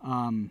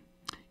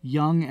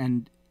young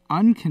and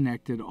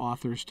unconnected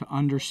authors to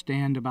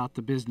understand about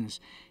the business.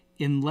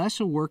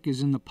 Unless a work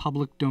is in the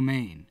public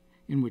domain,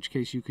 in which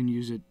case you can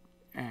use it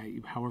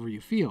however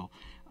you feel.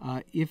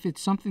 If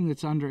it's something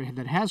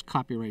that has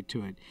copyright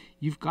to it,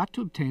 you've got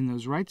to obtain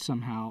those rights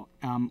somehow,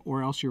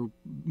 or else you're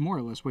more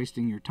or less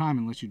wasting your time,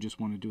 unless you just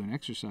want to do an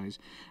exercise.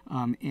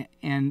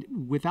 And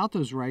without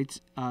those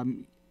rights,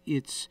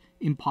 it's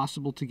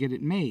impossible to get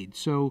it made.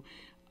 So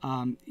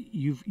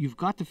you've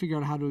got to figure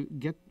out how to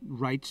get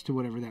rights to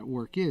whatever that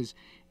work is,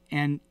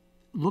 and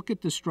look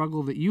at the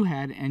struggle that you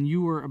had, and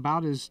you were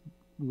about as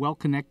well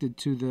connected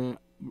to the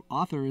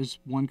author as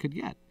one could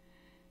get.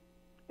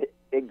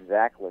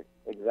 Exactly.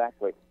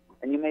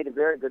 And you made a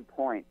very good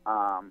point,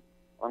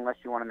 unless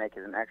you want to make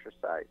it an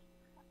exercise.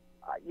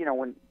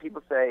 When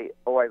people say,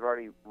 oh, I've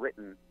already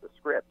written the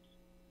script,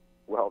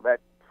 well, that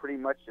pretty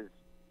much is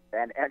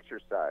an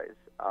exercise,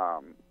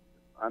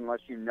 unless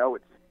you know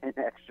it's an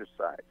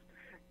exercise,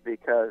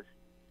 because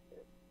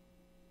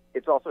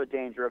it's also a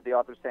danger of the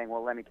author saying,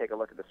 well, let me take a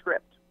look at the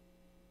script.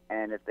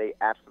 And if they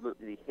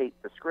absolutely hate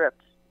the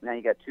script, now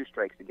you got two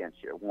strikes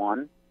against you.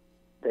 One,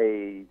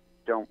 they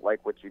don't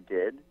like what you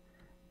did,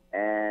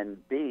 and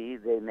B,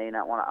 they may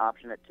not want to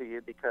option it to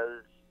you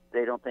because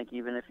they don't think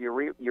even if your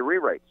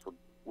rewrites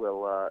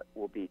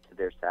will be to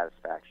their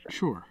satisfaction.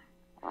 Sure.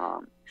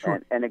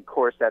 Sure. And of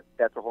course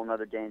that's a whole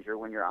other danger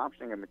when you're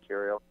optioning a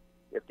material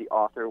if the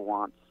author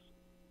wants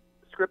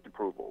script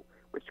approval,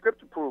 which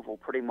script approval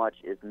pretty much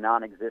is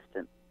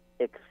non-existent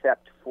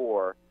except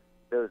for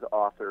those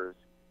authors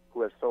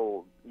who have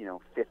sold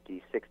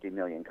 50, 60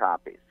 million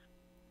copies.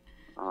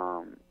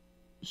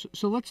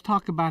 So let's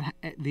talk about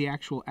the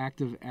actual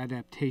act of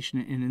adaptation,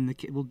 and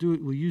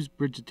we'll use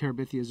Bridge to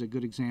Terabithia as a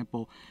good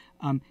example.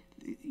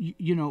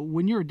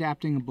 When you're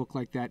adapting a book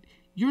like that,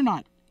 you're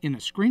not in a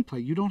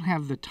screenplay. You don't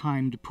have the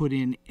time to put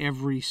in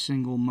every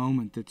single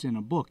moment that's in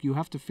a book. You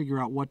have to figure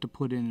out what to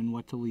put in and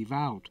what to leave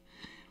out.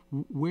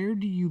 Where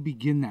do you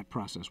begin that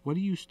process? What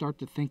do you start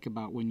to think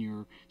about when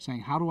you're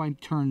saying, how do I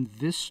turn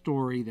this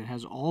story that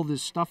has all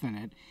this stuff in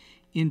it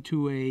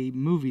into a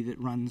movie that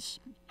runs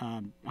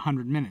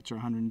 100 minutes or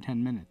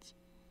 110 minutes?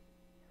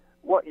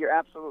 Well, you're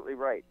absolutely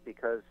right,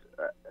 because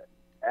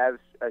as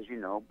you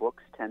know,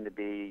 books tend to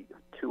be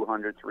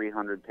 200,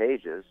 300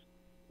 pages,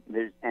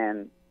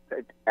 and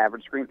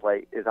average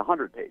screenplay is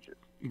 100 pages.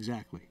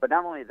 Exactly. But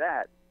not only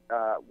that,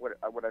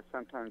 what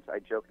I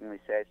jokingly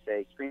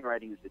say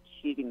screenwriting is a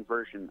cheating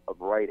version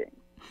of writing,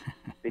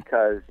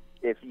 because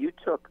if you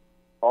took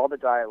all the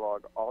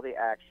dialogue, all the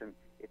action,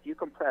 if you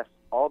compressed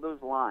all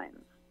those lines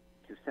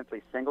to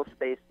simply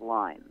single-spaced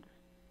lines,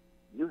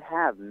 you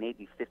have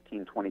maybe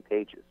 15, 20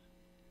 pages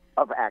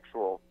of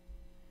actual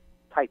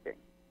typing,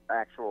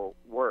 actual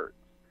words,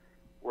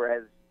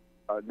 whereas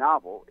a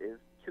novel is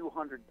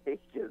 200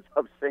 pages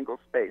of single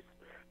space.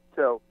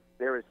 So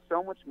there is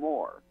so much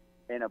more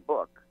in a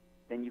book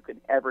than you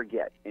can ever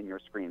get in your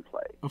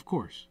screenplay. Of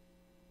course.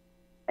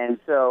 And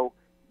so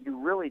you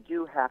really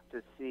do have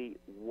to see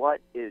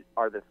what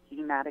are the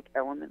thematic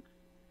elements,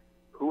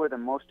 who are the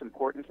most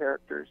important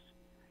characters,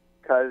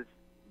 because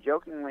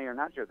jokingly or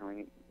not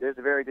jokingly, there's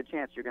a very good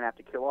chance you're going to have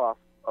to kill off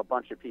a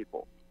bunch of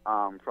people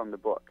from the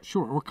book.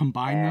 Sure, or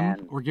combine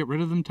them, or get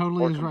rid of them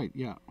totally is right,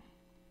 yeah.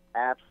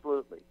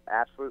 Absolutely,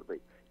 absolutely.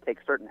 Take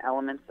certain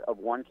elements of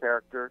one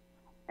character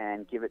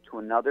and give it to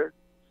another,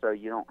 so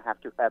you don't have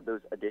to have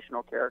those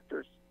additional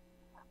characters.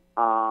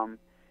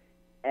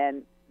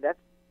 And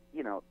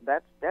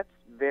that's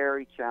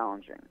very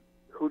challenging.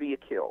 Who do you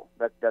kill?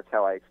 That's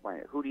how I explain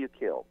it. Who do you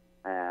kill?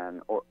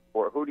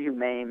 Or who do you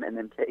maim and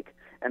then take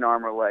an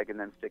arm or leg and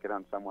then stick it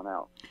on someone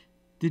else?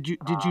 Did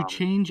you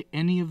change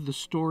any of the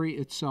story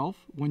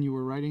itself when you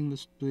were writing the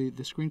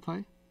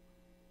screenplay?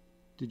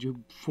 Did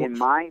you? In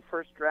my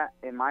first draft,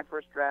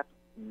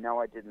 no,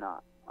 I did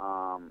not.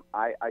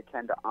 I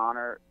tend to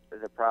honor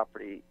the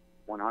property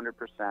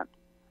 100%,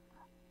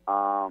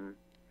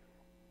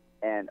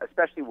 and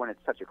especially when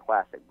it's such a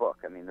classic book.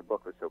 I mean, the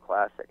book was so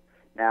classic.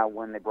 Now,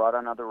 when they brought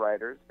on other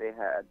writers, they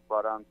had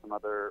brought on some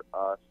other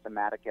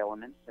thematic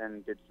elements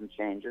and did some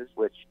changes,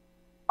 which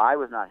I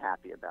was not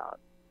happy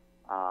about.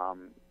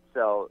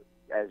 So,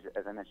 as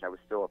I mentioned, I was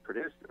still a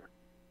producer.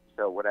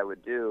 So what I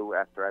would do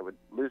after I would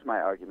lose my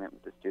argument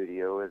with the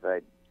studio is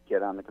I'd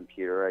get on the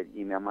computer, I'd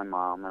email my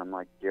mom, and I'm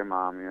like, "Dear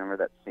Mom, you remember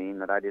that scene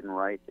that I didn't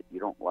write that you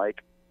don't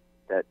like?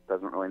 That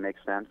doesn't really make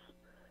sense."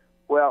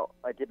 Well,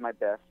 I did my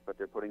best, but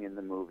they're putting in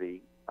the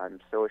movie. I'm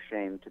so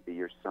ashamed to be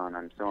your son.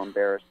 I'm so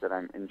embarrassed that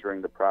I'm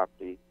injuring the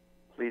property.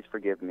 Please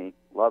forgive me.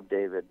 Love,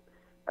 David.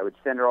 I would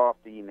send her off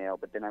the email,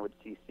 but then I would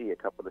CC a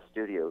couple of the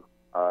studio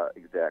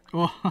execs.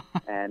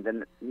 And then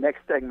the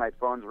next thing, my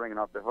phone's ringing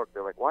off the hook.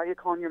 They're like, "Why are you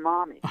calling your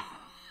mommy?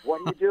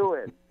 What are you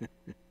doing?"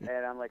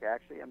 And I'm like,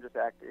 "Actually, I'm just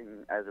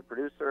acting as a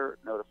producer,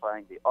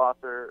 notifying the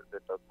author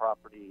that the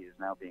property is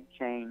now being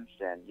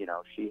changed, and,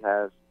 she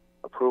has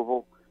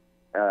approval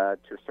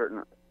to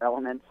certain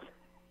elements."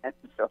 And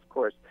so, of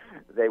course,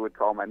 they would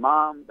call my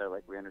mom. They're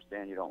like, "We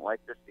understand you don't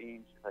like this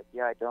scene." She's like,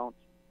 "Yeah, I don't."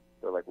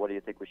 They're like, "What do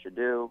you think we should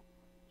do?"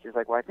 She's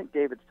like, "Well, I think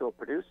David's still a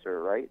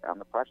producer, right, on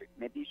the project.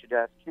 Maybe you should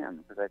ask him,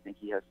 because I think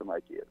he has some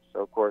ideas."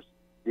 So, of course,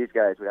 these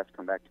guys would have to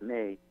come back to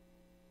me,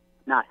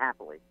 not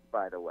happily,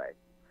 by the way.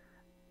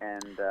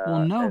 And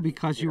well, no,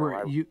 because you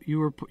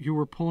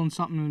were pulling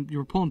something. You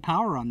were pulling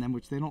power on them,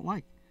 which they don't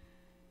like.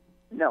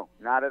 No,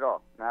 not at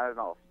all, not at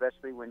all.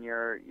 Especially when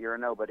you're a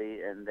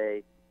nobody and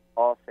they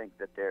all think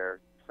that they're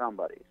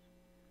somebodies.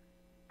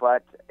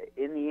 But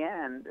in the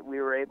end, we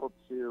were able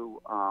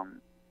to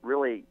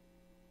really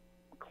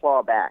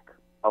claw back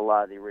a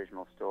lot of the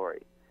original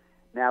story.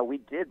 Now, we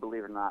did,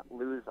 believe it or not,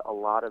 lose a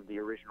lot of the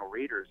original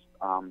readers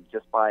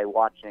just by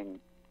watching.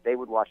 They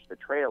would watch the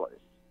trailers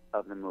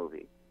of the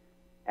movie.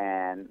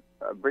 And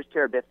Bridge to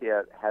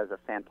Terabithia has a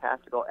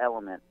fantastical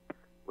element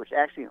which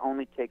actually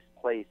only takes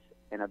place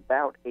in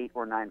about 8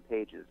 or 9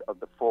 pages of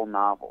the full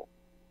novel.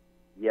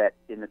 Yet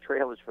in the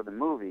trailers for the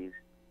movies,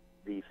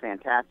 the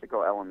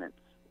fantastical elements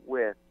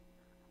with,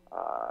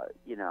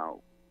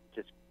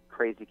 just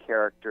crazy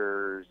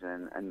characters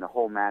and the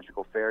whole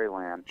magical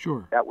fairyland,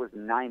 sure, that was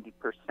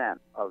 90%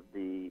 of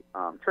the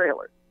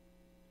trailer.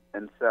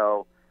 And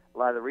so a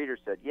lot of the readers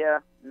said, "Yeah,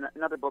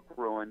 another book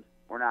ruined.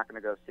 We're not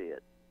going to go see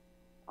it."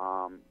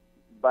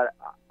 But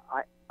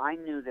I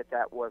knew that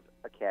that was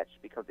a catch,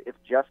 because if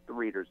just the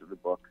readers of the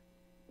book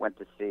went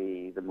to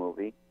see the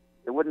movie,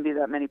 there wouldn't be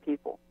that many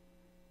people.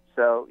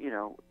 So,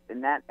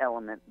 in that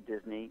element,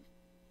 Disney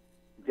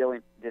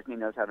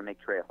knows how to make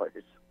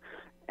trailers.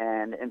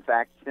 And, in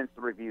fact, since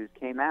the reviews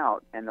came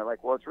out, and they're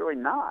like, well, it's really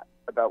not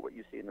about what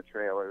you see in the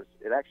trailers.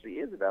 It actually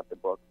is about the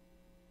book.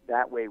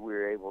 That way we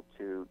were able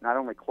to not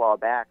only claw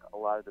back a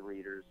lot of the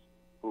readers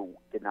who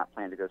did not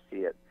plan to go see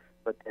it,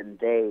 but then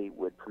they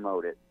would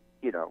promote it,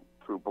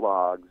 through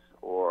blogs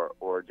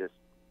or just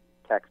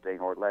texting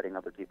or letting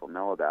other people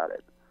know about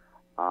it.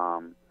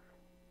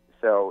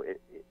 So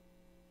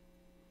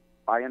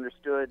I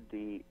understood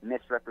the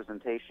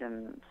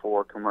misrepresentation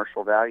for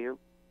commercial value.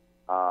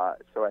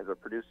 So as a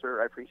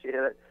producer, I appreciate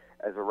it.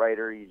 As a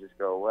writer, you just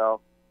go,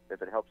 well,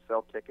 if it helps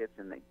sell tickets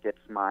and it gets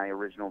my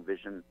original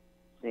vision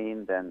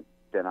seen, then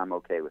I'm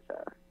okay with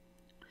that.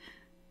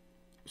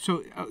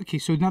 So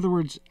in other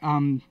words,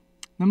 the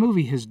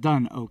movie has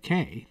done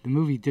okay. The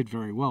movie did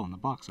very well in the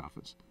box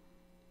office.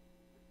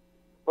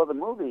 Well, the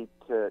movie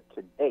to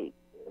date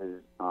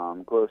has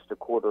grossed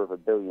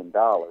 $250 million.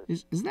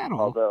 Is that all?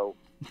 Although,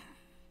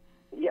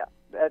 yeah,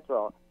 that's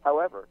all.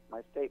 However,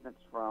 my statements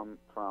from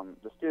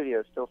the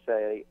studio still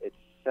say it's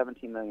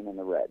 $17 million in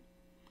the red,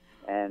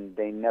 and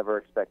they never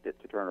expect it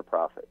to turn a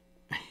profit.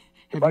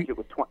 The budget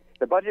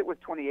was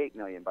 $28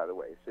 million, by the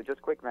way. So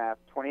just quick math: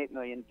 $28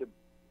 million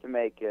to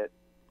make it,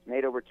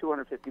 made over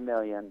 $250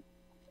 million,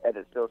 and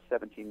it's still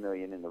 $17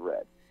 million in the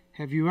red.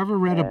 Have you ever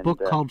read a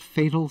book called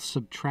Fatal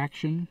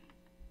Subtraction?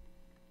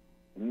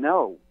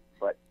 No,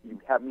 but you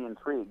have me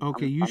intrigued.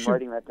 Okay, I'm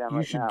writing that down right now.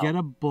 You should get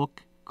a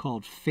book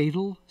called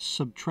Fatal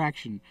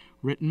Subtraction,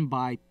 written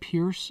by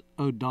Pierce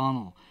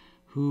O'Donnell,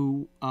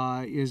 who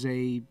is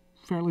a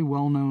fairly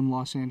well-known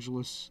Los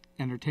Angeles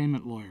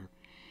entertainment lawyer.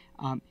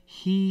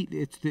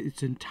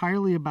 It's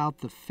entirely about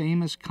the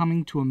famous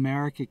Coming to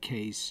America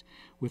case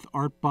with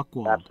Art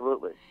Buchwald.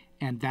 Absolutely.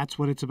 And that's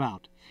what it's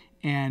about,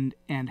 and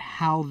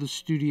how the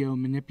studio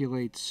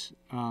manipulates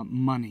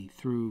money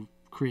through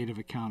creative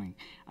accounting.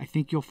 I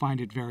think you'll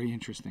find it very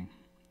interesting.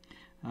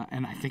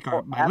 And I think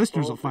my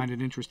listeners will find it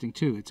interesting,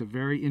 too. It's a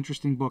very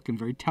interesting book and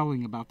very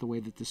telling about the way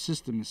that the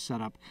system is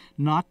set up,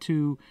 not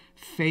to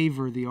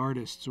favor the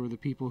artists or the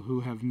people who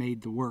have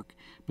made the work,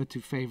 but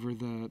to favor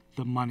the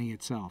money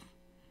itself.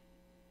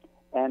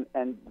 And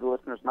the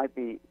listeners might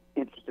be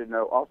interested to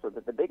know also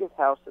that the biggest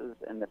houses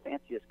and the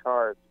fanciest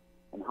cars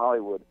in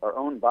Hollywood are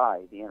owned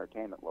by the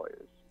entertainment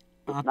lawyers.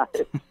 It's not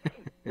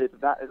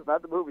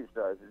the movie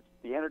stars. It's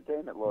the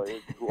entertainment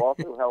lawyers who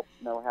also help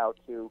know how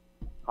to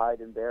hide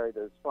and bury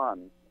those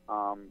funds.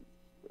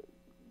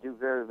 Do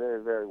very,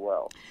 very, very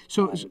well.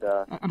 So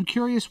I'm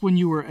curious, when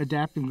you were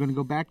adapting, I'm going to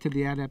go back to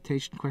the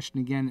adaptation question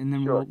again, and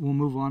then sure. we'll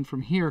move on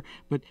from here.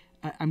 But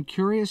I'm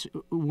curious,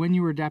 when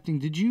you were adapting,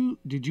 did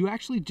you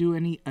actually do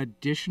any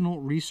additional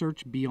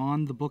research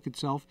beyond the book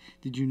itself?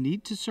 Did you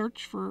need to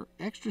search for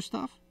extra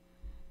stuff?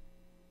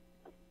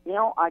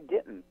 I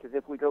didn't, because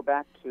if we go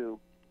back to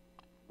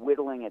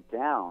whittling it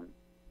down,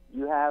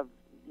 you have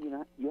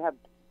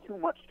too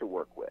much to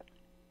work with.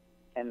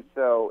 And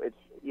so it's,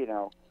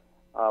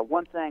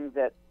 one thing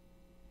that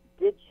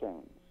did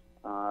change,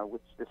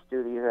 which the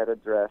studio had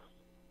addressed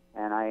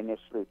and I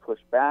initially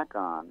pushed back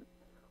on,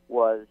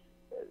 was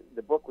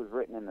the book was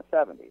written in the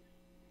 70s.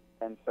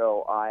 And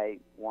so I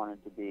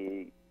wanted to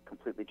be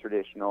completely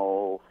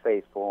traditional,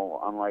 faithful,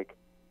 unlike,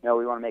 no,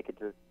 we want to make it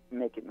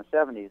in the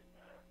 70s.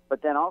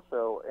 But then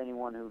also,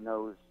 anyone who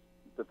knows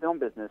the film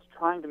business,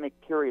 trying to make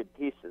period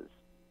pieces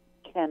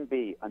can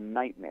be a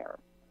nightmare.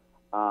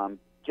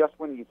 Just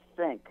when you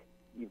think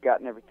you've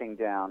gotten everything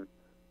down,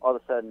 all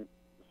of a sudden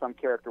some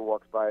character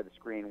walks by the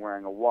screen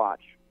wearing a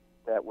watch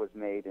that was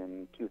made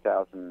in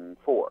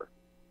 2004.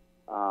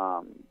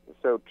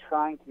 So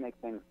trying to make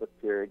things look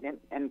period,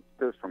 and it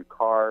goes from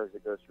cars,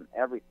 it goes from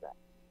everything.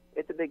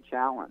 It's a big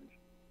challenge.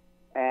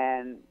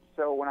 And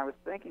so when I was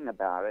thinking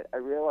about it, I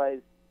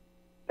realized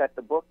that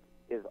the book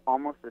is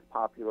almost as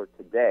popular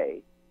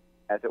today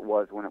as it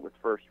was when it was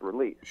first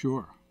released.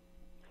 Sure.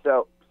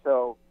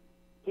 So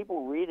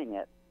people reading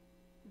it,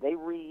 they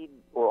read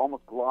or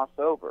almost gloss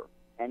over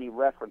any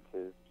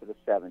references to the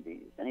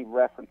 70s, any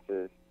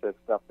references to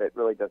stuff that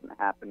really doesn't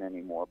happen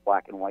anymore,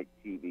 black and white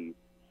TVs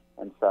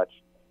and such.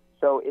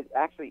 So it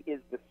actually is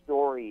the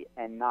story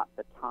and not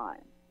the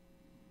time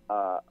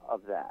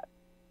of that.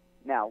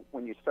 Now,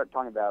 when you start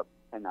talking about,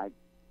 and I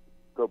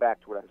go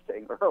back to what I was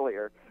saying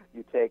earlier,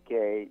 you take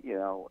a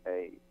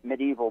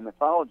medieval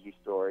mythology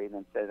story and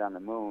then set it on the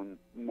moon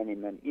many,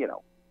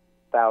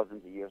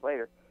 thousands of years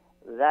later,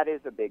 that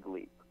is a big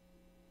leap.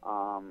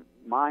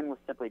 Mine was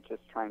simply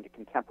just trying to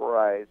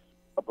contemporize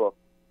a book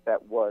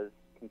that was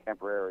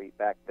contemporary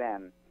back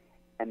then,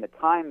 and the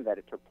time that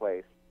it took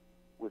place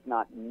was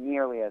not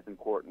nearly as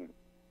important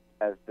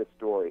as the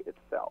story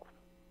itself,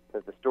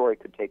 because the story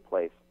could take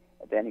place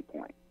at any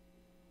point.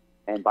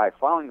 And by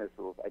following those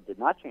rules, I did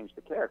not change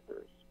the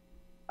characters.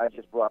 I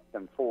just brought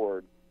them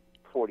forward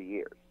 40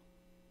 years.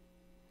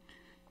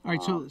 All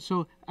right,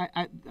 so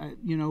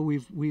you know,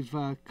 we've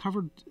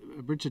covered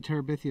Bridge to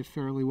Terabithia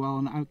fairly well,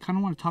 and I kind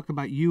of want to talk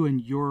about you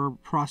and your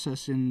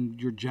process in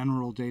your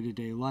general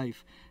day-to-day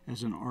life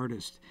as an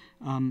artist.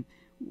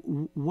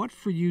 What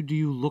for you do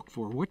you look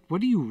for?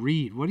 What do you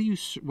read? What are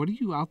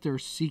you out there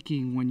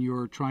seeking when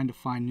you're trying to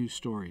find new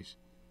stories?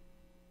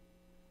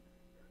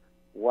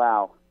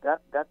 Wow,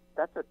 that's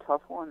a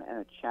tough one and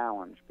a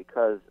challenge,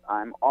 because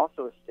I'm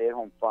also a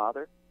stay-at-home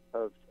father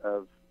of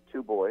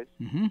two boys.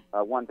 Mm-hmm.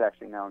 One's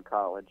actually now in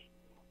college.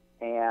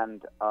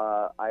 And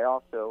I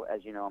also,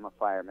 as you know, I'm a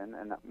fireman,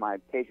 and my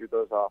pager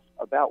goes off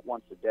about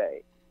once a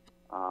day.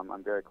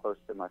 I'm very close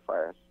to my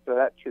fire, so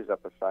that chews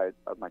up a side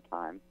of my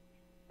time.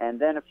 And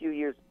then a few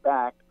years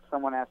back,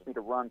 someone asked me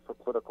to run for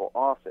political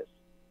office.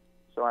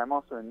 So I'm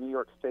also a New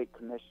York State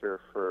commissioner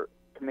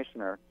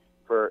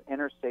for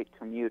interstate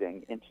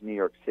commuting into New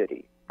York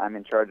City. I'm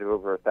in charge of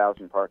over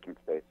 1,000 parking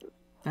spaces.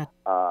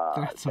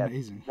 That's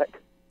amazing.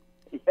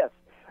 Yes.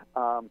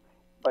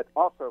 But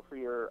also for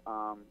your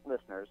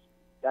listeners,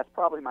 that's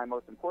probably my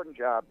most important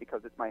job,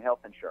 because it's my health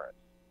insurance.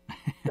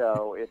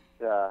 So it's,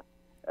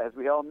 as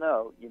we all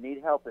know, you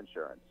need health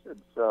insurance.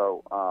 And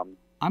so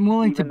I'm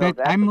willing to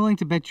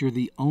bet you're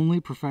the only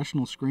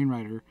professional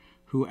screenwriter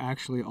who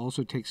actually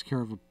also takes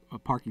care of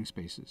parking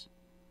spaces.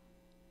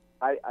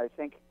 I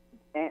think,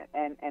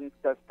 and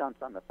does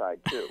stunts on the side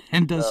too.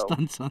 And does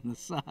stunts on the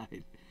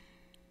side.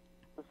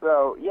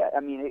 So yeah, I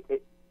mean,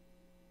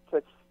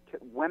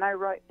 when I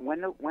write,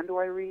 when do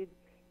I read?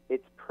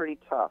 It's pretty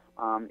tough.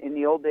 In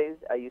the old days,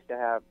 I used to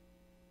have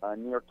a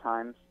New York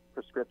Times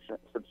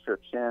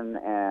subscription,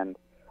 and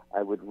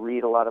I would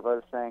read a lot of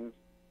other things.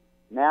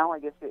 Now, I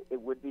guess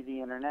it would be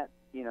the internet.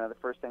 You know, the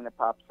first thing that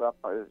pops up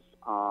is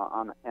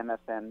on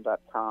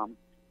MSN.com,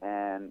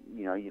 and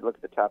you know, you look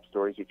at the top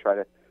stories. You try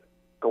to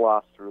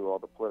gloss through all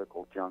the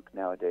political junk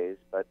nowadays,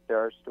 but there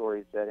are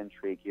stories that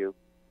intrigue you,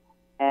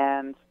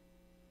 and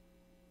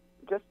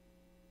just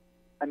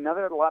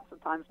lots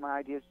of times my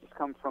ideas just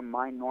come from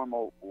my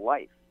normal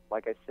life.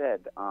 Like I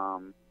said,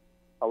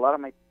 a lot of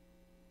my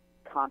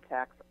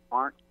contacts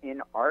aren't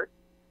in art,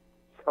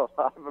 so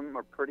a lot of them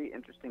are pretty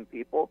interesting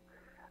people.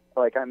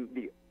 Like, I'm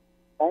the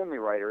only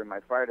writer in my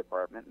fire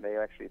department, and they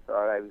actually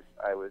thought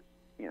I was,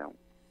 you know,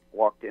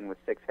 walked in with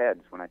 6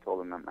 heads when I told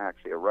them I'm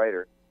actually a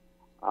writer.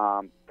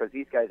 Because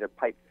these guys are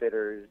pipe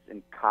fitters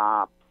and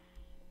cops,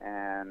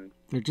 and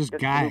they're just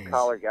guys.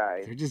 Blue-collar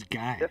guys. They're just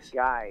guys. Just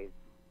guys.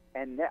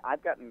 And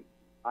I've gotten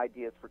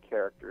ideas for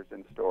characters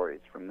and stories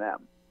from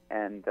them.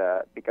 And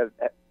because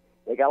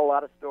they got a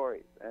lot of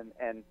stories,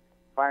 and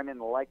firemen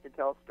like to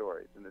tell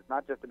stories, and it's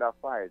not just about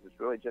fires; it's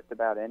really just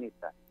about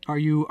anything. Are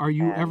you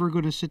ever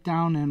going to sit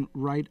down and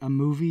write a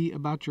movie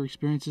about your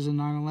experiences in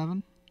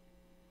 9/11?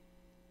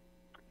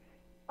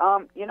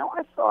 You know,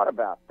 I've thought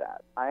about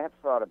that. I have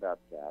thought about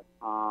that.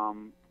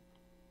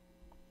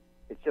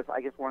 It's just,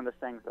 I guess, one of the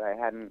things that I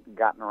hadn't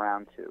gotten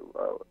around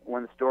to.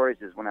 One of the stories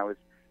is when I was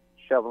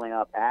shoveling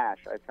up ash,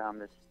 I found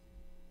this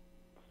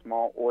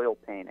small oil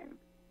painting.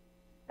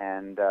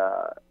 And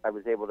I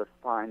was able to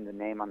find the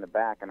name on the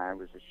back, and I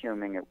was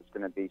assuming it was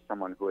going to be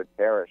someone who had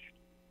perished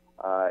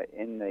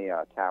in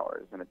the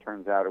towers. And it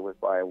turns out it was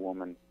by a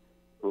woman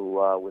who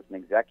was an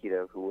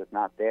executive who was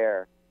not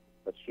there,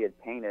 but she had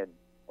painted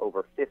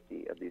over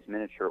 50 of these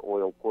miniature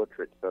oil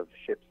portraits of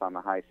ships on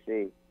the high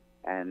sea.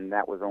 And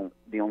that was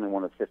the only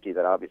one of 50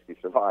 that obviously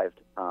survived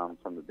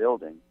from the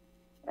building.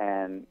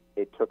 And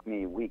it took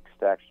me weeks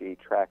to actually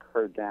track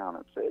her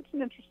down. It's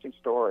an interesting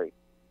story.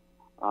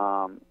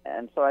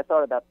 And so I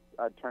thought about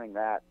turning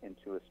that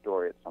into a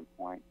story at some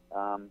point.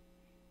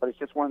 But it's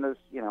just one of those,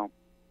 you know,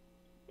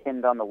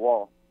 pinned on the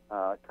wall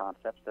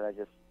concepts that I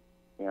just,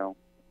 you know,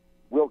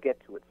 will get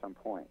to at some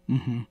point.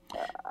 Mm-hmm.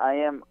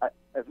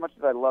 As much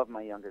as I love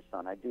my younger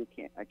son, I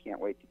can't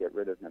wait to get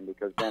rid of him,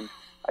 because then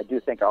I do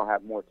think I'll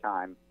have more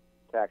time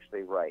to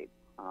actually write.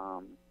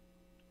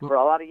 For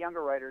a lot of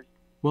younger writers.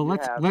 Well,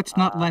 let's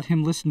not let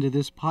him listen to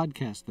this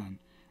podcast then.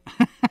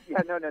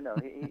 Yeah, no.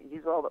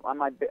 He's all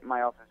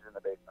my office is in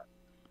the basement.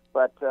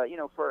 But you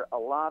know, for a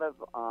lot of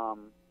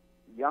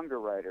younger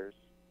writers,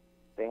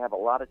 they have a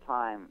lot of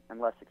time and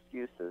less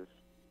excuses.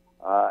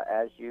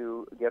 As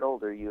you get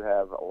older, you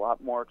have a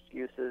lot more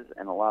excuses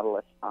and a lot of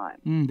less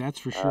time. That's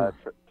for sure.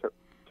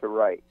 To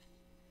write,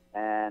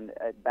 and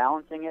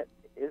balancing it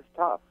is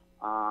tough.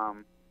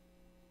 I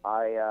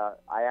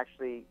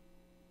actually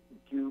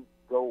do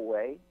go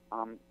away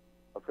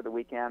for the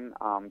weekend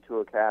to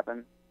a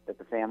cabin that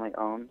the family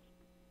owns,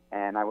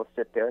 and I will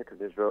sit there because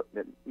there's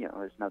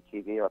no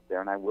TV up there,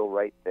 and I will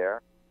write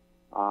there.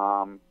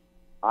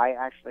 I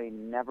actually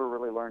never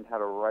really learned how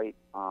to write.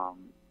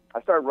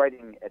 I started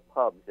writing at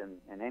pubs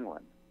in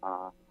England,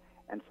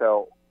 and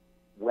so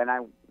when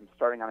I'm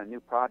starting on a new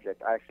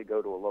project, I actually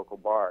go to a local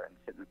bar and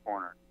sit in the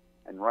corner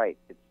and write.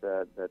 It's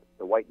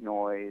the white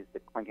noise, the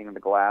clinking of the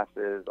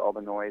glasses, all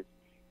the noise.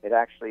 It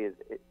actually is.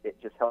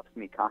 It just helps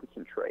me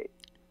concentrate.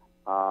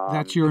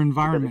 That's your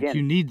environment. Again,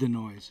 you need the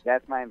noise.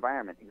 That's my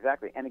environment,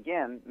 exactly. And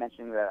again,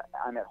 mentioning that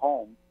I'm at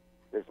home,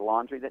 there's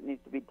laundry that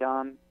needs to be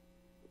done.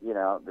 You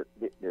know,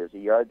 there's a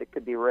yard that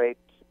could be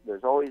raked.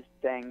 there's always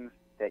things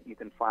that you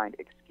can find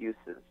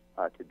excuses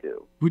to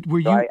do. Would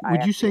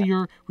you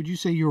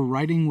say your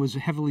writing was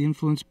heavily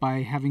influenced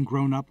by having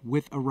grown up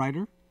with a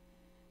writer?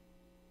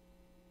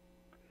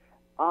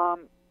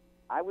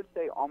 I would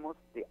say almost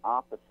the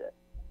opposite,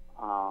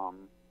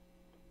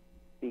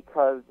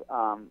 because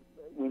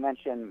we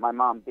mentioned my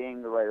mom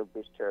being the writer of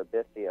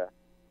Terabithia.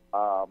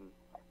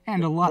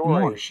 And a lot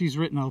more. She's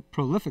written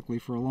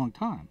prolifically for a long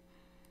time.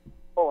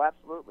 Oh,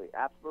 absolutely,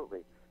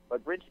 absolutely.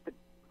 But Bridge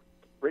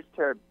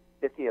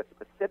Terabithia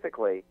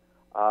specifically,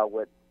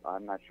 what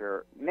I'm not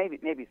sure,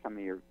 maybe some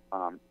of your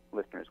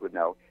listeners would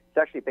know, it's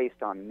actually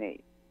based on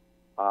me.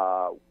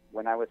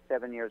 When I was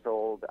 7 years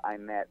old, I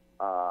met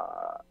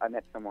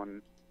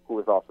someone who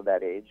was also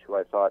that age, who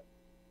I thought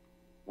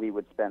we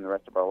would spend the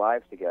rest of our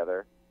lives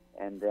together,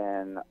 and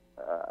then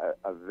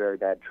a very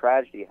bad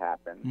tragedy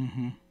happened,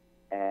 mm-hmm.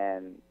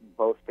 and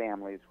both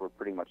families were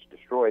pretty much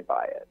destroyed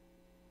by it.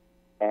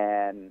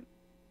 And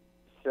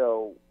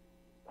so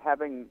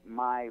having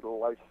my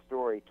life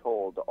story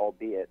told,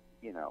 albeit,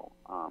 in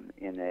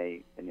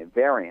a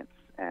variance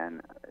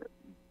and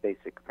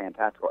basic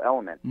fantastical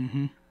element,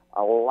 mm-hmm.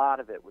 a lot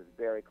of it was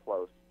very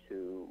close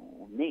to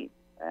me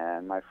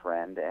and my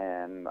friend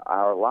and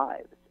our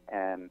lives.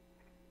 And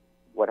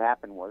what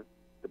happened was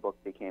the book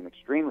became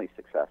extremely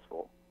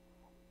successful,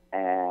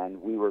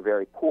 and we were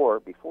very poor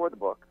before the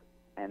book,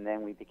 and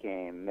then we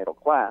became middle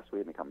class. We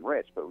didn't become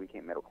rich, but we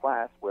became middle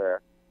class,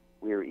 where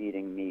we were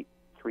eating meat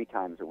 3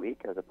 times a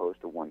week as opposed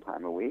to 1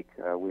 time a week.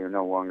 We were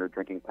no longer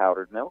drinking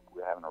powdered milk.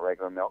 We were having a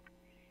regular milk.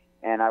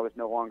 And I was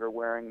no longer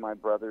wearing my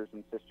brothers'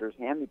 and sisters'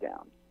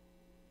 hand-me-downs.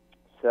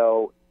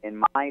 So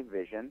in my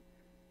vision,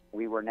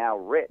 we were now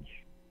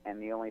rich, and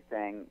the only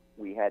thing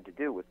we had to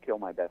do was kill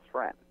my best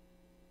friend.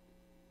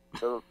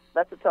 So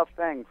that's a tough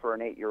thing for an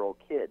 8-year-old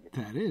kid.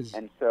 That is.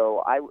 And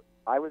so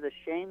I was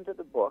ashamed of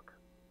the book,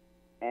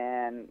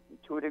 and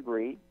to a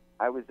degree,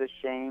 I was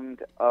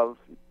ashamed of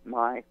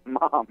my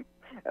mom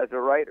as a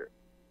writer.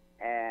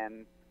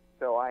 And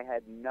so I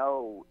had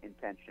no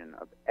intention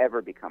of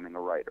ever becoming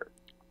a writer.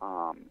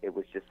 It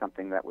was just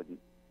something that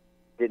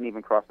didn't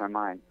even cross my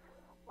mind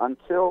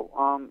until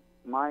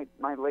my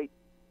late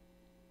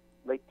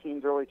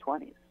teens, early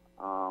 20s.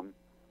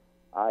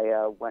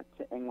 I went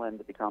to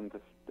England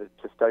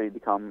to study to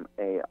become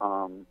a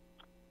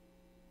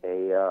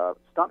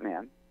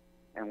stuntman,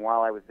 and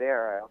while I was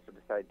there, I also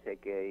decided to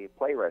take a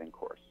playwriting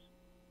course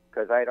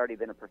because I had already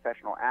been a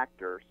professional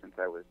actor since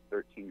I was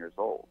 13 years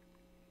old.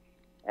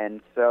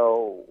 And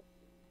so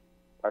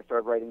I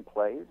started writing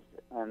plays,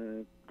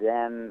 and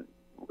then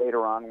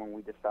later on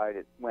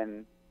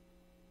when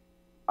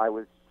I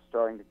was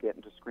starting to get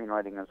into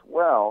screenwriting as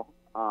well,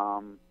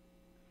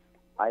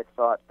 I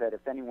thought that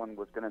if anyone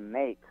was going to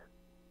make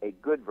a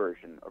good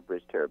version of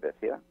Bridge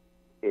Terabithia,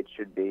 it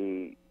should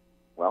be,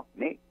 well,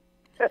 me.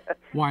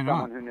 Why not?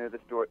 Someone who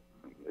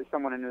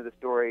knew the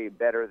story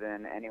better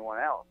than anyone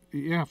else.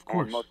 Yeah, of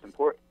course. And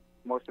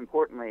most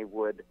importantly,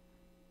 would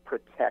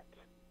protect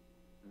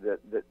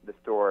the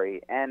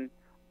story and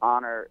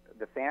honor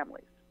the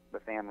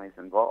families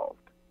involved.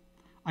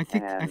 I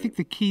think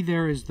the key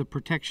there is the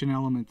protection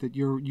element, that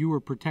you were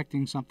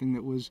protecting something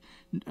that was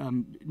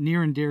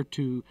near and dear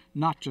to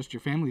not just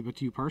your family but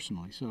to you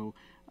personally. So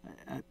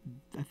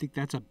I think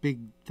that's a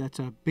big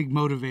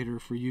motivator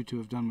for you to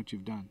have done what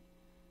you've done.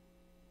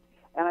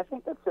 And I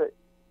think that's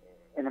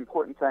an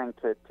important thing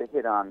to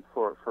hit on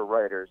for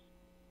writers.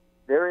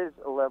 There is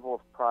a level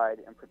of pride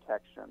and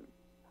protection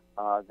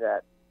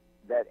that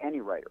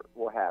any writer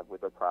will have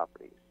with their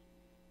properties.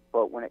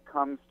 But when it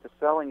comes to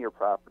selling your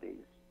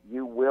properties,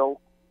 you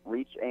will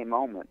reach a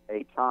moment,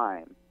 a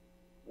time,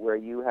 where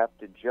you have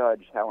to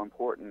judge how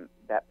important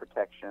that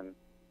protection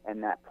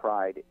and that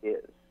pride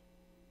is,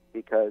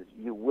 because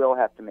you will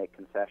have to make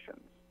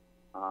concessions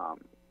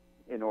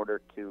in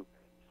order to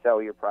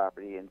sell your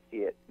property and see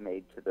it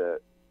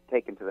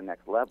taken to the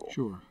next level.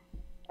 Sure.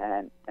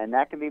 And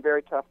that can be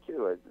very tough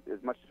too.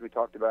 As much as we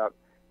talked about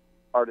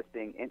artists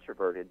being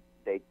introverted,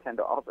 they tend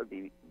to also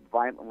be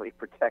violently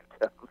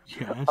protective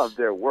of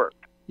their work.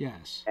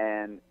 Yes.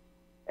 And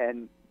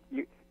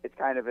it's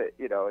kind of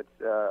it's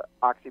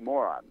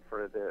oxymoron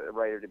for the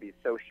writer to be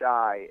so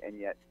shy and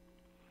yet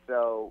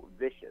so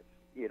vicious,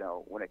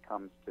 when it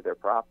comes to their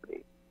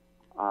property.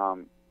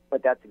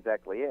 But that's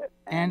exactly it.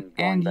 And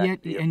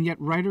yet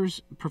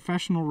writers,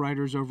 professional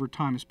writers over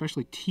time,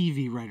 especially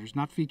TV writers,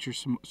 not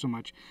features so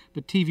much,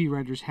 but TV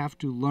writers have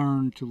to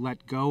learn to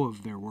let go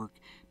of their work,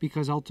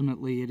 because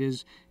ultimately it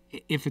is,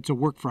 if it's a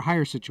work for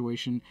hire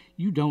situation,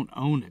 you don't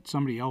own it.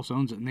 Somebody else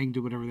owns it, and they can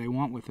do whatever they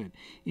want with it.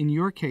 In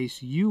your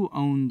case, you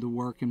owned the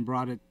work and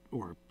brought it,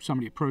 or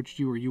somebody approached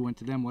you, or you went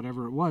to them,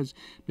 whatever it was,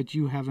 but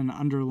you have an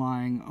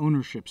underlying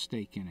ownership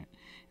stake in it.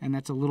 And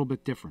that's a little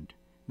bit different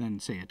than,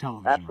 say, a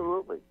television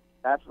Absolutely. writer.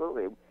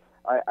 Absolutely.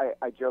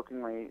 I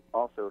jokingly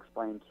also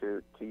explain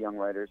to young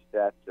writers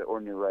or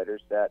new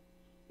writers that,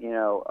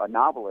 a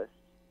novelist,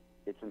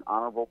 it's an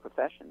honorable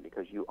profession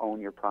because you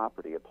own your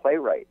property. A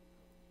playwright,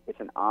 it's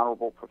an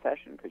honorable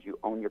profession because you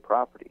own your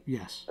property.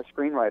 Yes. A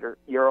screenwriter,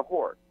 you're a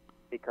whore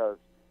because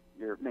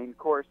Your main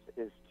course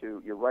is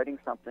you're writing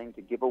something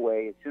to give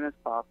away as soon as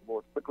possible,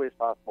 as quickly as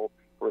possible,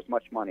 for as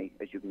much money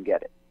as you can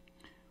get it.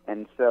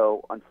 And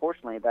so,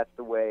 unfortunately, that's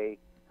the way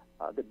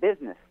the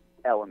business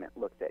element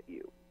looks at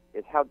you,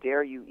 is how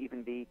dare you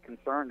even be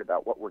concerned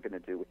about what we're going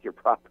to do with your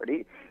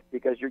property,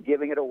 because you're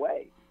giving it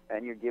away,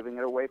 and you're giving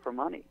it away for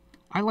money.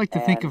 I like to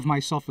think of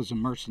myself as a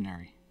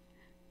mercenary.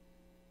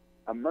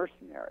 A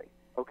mercenary,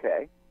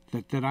 okay.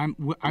 That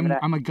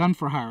I'm a gun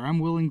for hire. I'm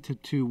willing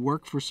to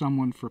work for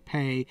someone for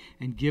pay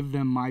and give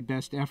them my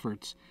best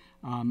efforts,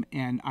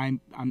 and I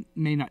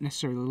may not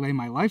necessarily lay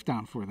my life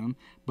down for them,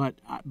 but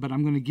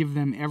I'm going to give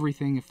them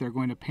everything if they're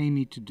going to pay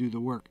me to do the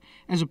work,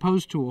 as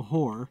opposed to a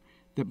whore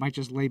that might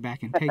just lay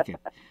back and take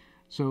it.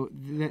 So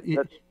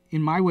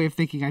in my way of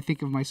thinking, I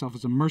think of myself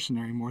as a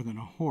mercenary more than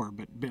a whore,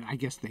 but I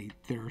guess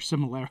there are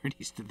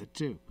similarities to the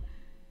two.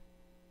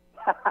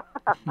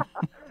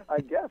 I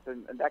guess,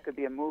 and that could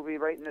be a movie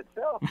right in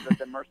itself,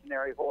 the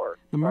mercenary whore.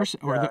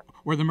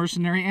 Or the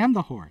mercenary and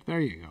the whore. There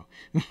you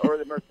go. Or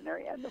the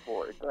mercenary and the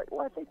whore. It's like,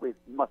 well, I think we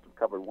must have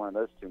covered one of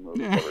those two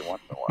movies every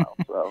once in a while.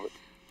 So,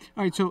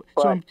 all right.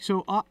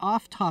 So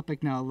off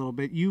topic now a little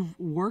bit. You've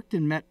worked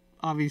and met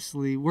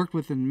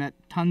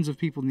tons of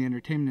people in the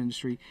entertainment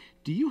industry.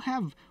 Do you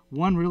have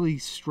one really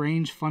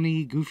strange,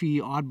 funny,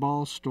 goofy,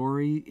 oddball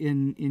story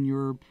in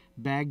your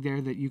bag there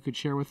that you could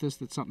share with us?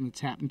 That's something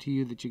that's happened to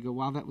you that you go,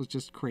 wow, that was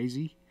just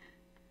crazy?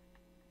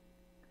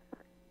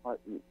 Well,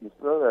 you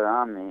throw that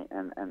on me,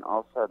 and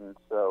all of a sudden,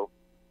 so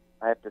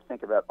I have to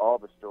think about all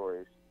the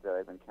stories that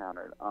I've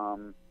encountered.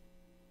 Well,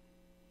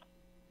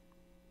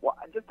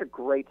 just a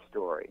great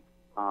story,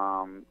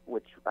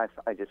 which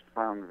I just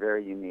found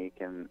very unique,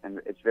 and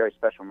it's very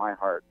special in my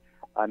heart.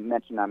 I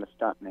mentioned I'm a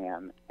stunt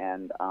man,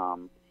 and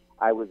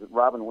I was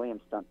Robin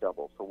Williams' stunt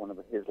double for one of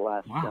his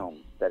last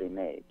films that he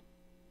made.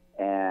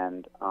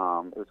 And it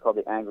was called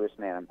The Angriest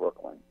Man in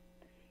Brooklyn.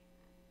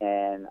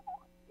 And,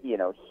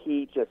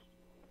 he just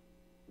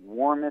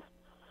warmest,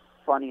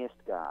 funniest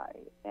guy.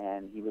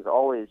 And he was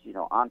always,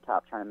 on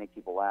top trying to make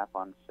people laugh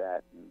on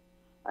set. And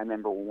I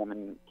remember a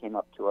woman came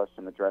up to us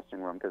in the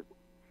dressing room, because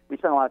we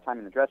spent a lot of time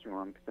in the dressing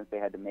room since they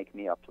had to make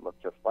me up to look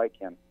just like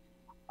him.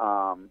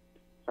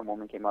 Some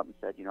woman came up and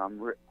said,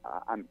 I'm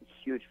a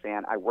huge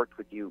fan. I worked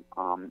with you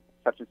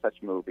such and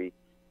such movie.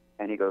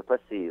 And he goes,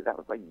 let's see, that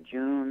was like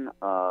June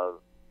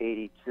of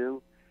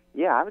 82.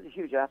 Yeah, I was a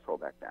huge asshole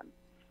back then.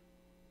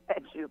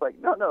 And she was like,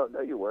 no,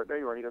 you weren't.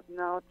 He goes,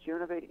 no,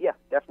 June of 80. Yeah,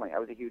 definitely. I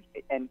was a huge,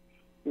 and,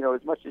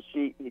 as much as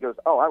he goes,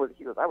 I was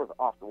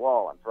off the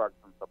wall on drugs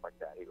and stuff like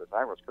that. He goes,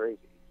 I was crazy.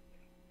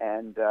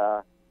 And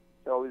so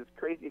it was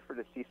crazy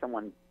to see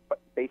someone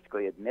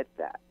basically admit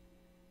that.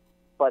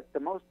 But the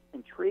most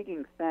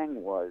intriguing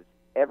thing was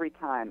every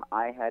time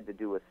I had to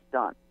do a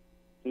stunt,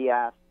 he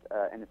asked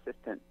an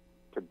assistant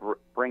to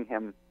bring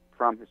him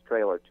from his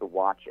trailer to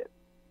watch it.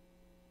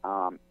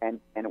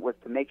 And it was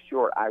to make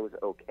sure I was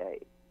okay.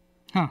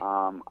 Huh.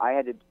 I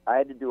had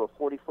to do a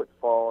 40-foot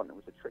fall, and it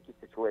was a tricky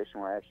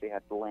situation where I actually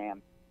had to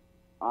land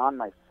on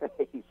my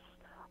face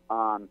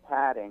on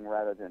padding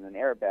rather than an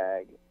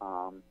airbag.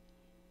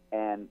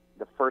 And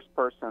the first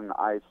person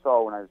I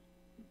saw when I was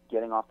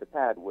getting off the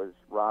pad was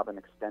Robin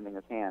extending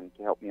his hand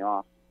to help me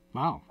off.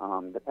 Wow.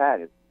 The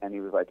pad. And he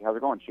was like, "How's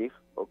it going, Chief?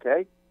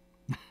 Okay?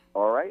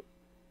 All right."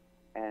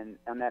 And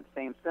on that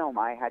same film,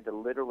 I had to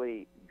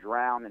literally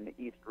drown in the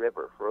East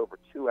River for over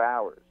 2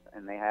 hours,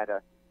 and they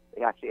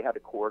actually had a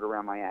cord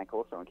around my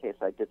ankle, so in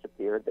case I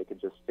disappeared, they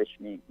could just fish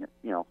me,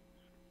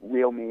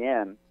 reel me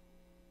in.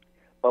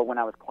 But when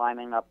I was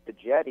climbing up the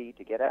jetty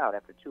to get out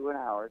after 2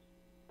 hours,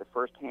 the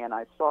first hand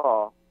I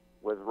saw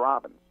was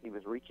Robin's. He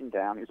was reaching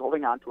down. He was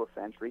holding onto a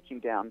fence, reaching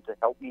down to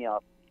help me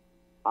up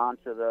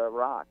onto the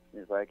rocks.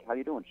 He's like, "How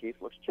you doing, Chief?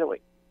 Looks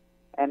chilly."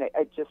 And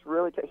it just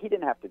really, he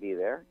didn't have to be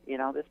there.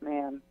 This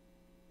man,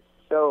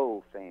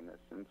 so famous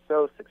and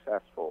so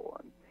successful,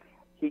 and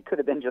he could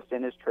have been just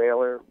in his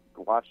trailer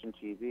watching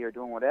TV or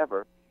doing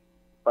whatever,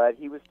 but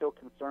he was still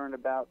concerned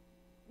about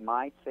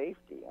my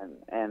safety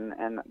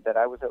and that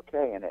I was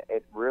okay, and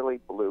it really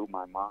blew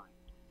my mind.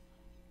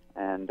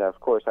 And of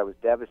course, I was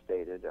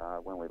devastated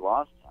when we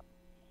lost him,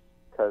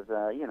 because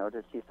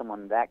to see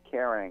someone that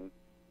caring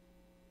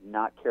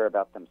not care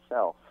about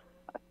themselves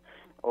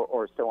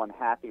or so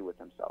unhappy with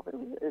themselves, it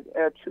was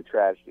a true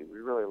tragedy. We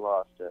really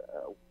lost a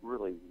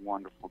really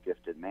wonderful,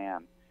 gifted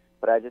man.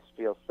 But I just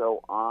feel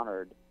so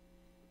honored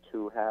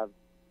to have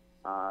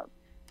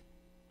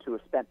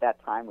spent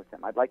that time with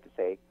him. I'd like to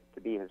say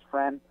to be his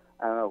friend.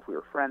 I don't know if we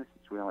were friends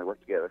since we only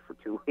worked together for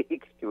 2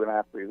 weeks,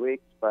 2.5, 3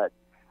 weeks, but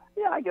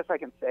yeah, I guess I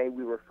can say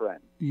we were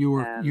friends. You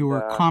were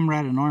a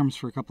comrade in arms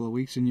for a couple of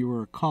weeks, and you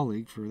were a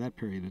colleague for that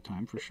period of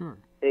time, for sure.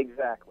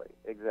 Exactly.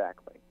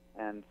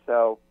 And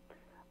so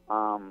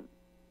I'm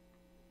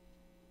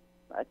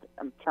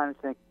trying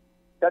to think.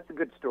 That's a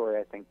good story,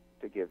 I think,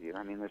 to give you.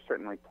 I mean, there's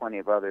certainly plenty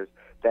of others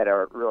that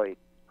are really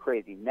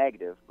crazy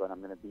negative, but I'm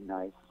going to be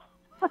nice.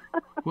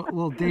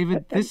 Well,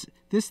 David, this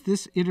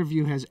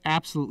interview has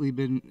absolutely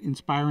been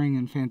inspiring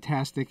and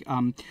fantastic.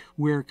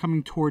 We're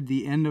coming toward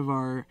the end of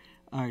our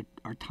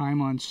our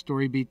time on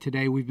StoryBeat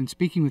today. We've been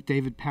speaking with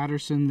David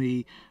Paterson,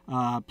 the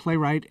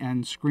playwright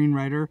and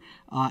screenwriter.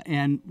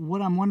 And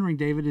what I'm wondering,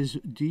 David, is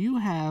do you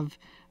have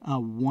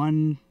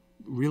one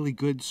really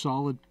good,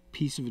 solid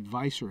piece of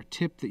advice or a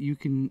tip that you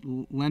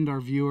can lend our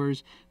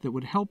viewers that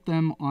would help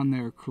them on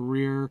their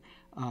career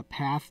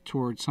path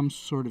towards some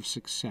sort of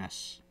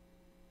success?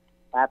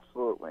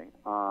 Absolutely.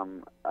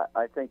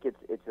 I think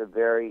it's a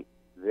very,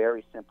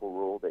 very simple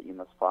rule that you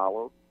must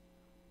follow,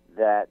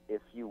 that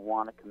if you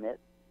want to commit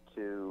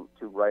to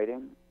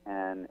writing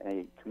and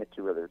commit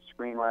to whether it's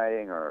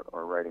screenwriting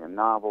or writing a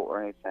novel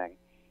or anything,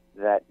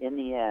 that in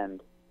the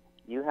end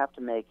you have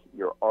to make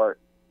your art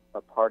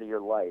a part of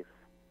your life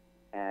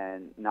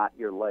and not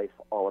your life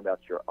all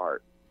about your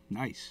art.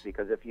 Nice.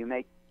 Because if you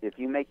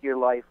make your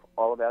life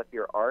all about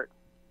your art,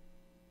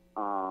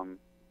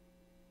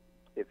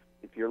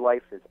 if your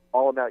life is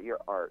all about your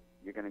art,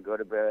 you're going to go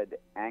to bed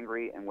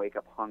angry and wake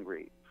up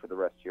hungry for the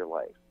rest of your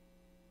life.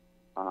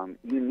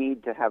 You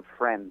need to have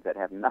friends that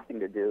have nothing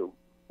to do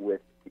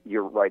with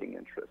your writing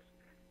interests.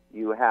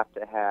 You have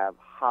to have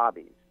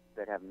hobbies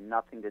that have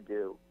nothing to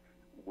do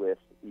with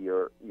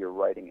your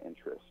writing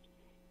interest.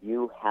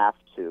 You have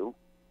to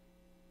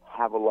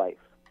have a life.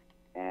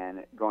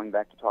 And going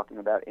back to talking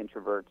about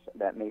introverts,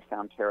 that may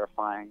sound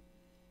terrifying,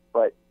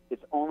 but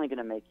it's only going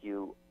to make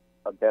you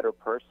a better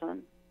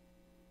person,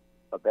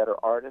 a better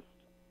artist,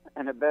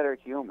 and a better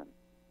human.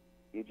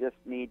 You just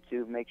need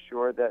to make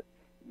sure that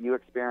you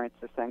experience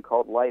this thing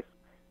called life,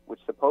 which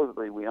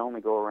supposedly we only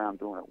go around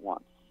doing it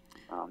once.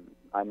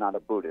 I'm not a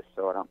Buddhist,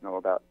 so I don't know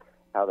about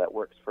how that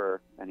works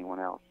for anyone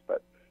else,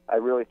 but I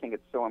really think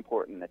it's so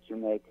important that you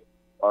make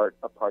art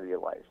a part of your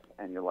life,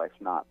 and your life's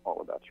not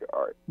all about your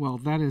art. Well,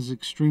 that is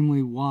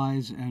extremely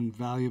wise and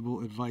valuable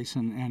advice,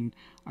 and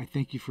I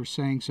thank you for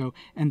saying so.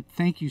 And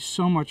thank you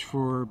so much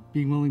for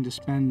being willing to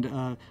spend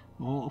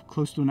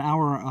close to an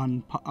hour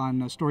on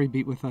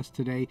StoryBeat with us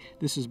today.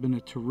 This has been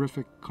a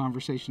terrific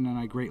conversation, and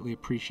I greatly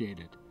appreciate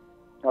it.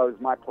 Oh, it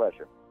was my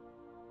pleasure.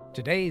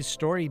 Today's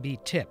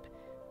StoryBeat tip: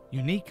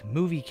 unique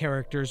movie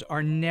characters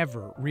are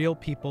never real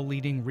people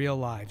leading real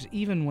lives,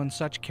 even when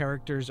such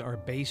characters are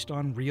based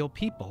on real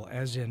people,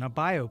 as in a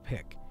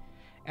biopic.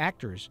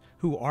 Actors,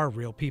 who are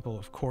real people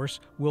of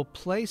course, will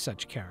play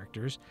such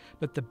characters,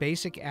 but the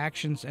basic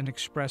actions and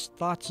expressed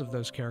thoughts of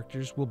those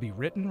characters will be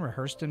written,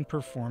 rehearsed, and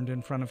performed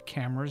in front of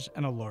cameras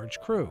and a large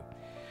crew.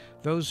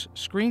 Those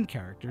screen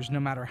characters, no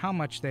matter how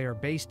much they are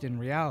based in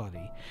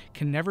reality,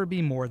 can never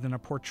be more than a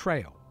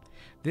portrayal.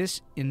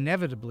 This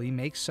inevitably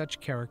makes such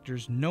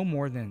characters no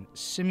more than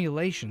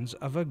simulations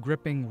of a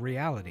gripping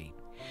reality.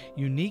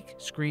 Unique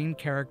screen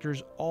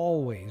characters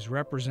always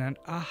represent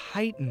a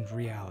heightened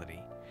reality.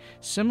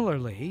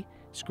 Similarly,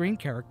 screen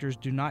characters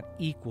do not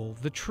equal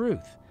the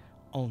truth,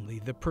 only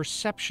the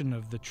perception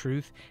of the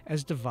truth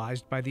as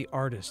devised by the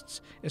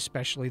artists,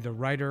 especially the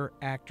writer,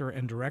 actor,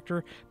 and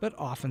director, but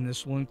often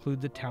this will include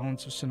the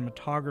talents of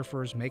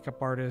cinematographers,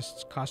 makeup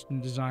artists,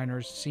 costume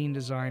designers, scene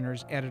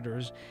designers,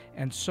 editors,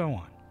 and so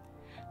on.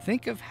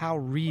 Think of how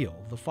real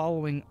the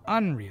following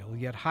unreal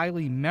yet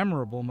highly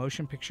memorable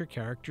motion picture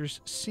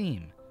characters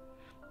seem.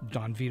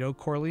 Don Vito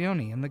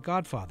Corleone in The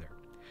Godfather,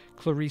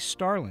 Clarice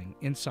Starling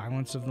in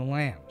Silence of the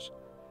Lambs,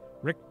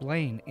 Rick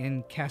Blaine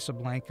in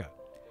Casablanca,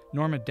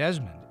 Norma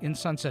Desmond in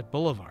Sunset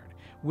Boulevard,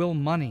 Will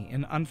Money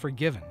in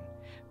Unforgiven,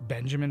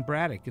 Benjamin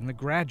Braddock in The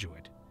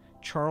Graduate,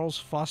 Charles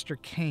Foster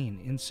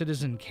Kane in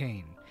Citizen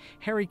Kane,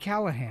 Harry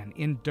Callahan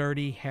in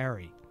Dirty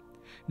Harry.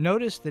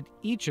 Notice that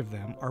each of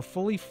them are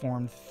fully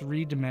formed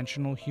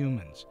three-dimensional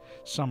humans.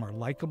 Some are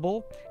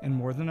likable, and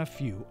more than a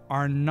few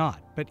are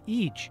not, but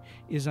each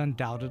is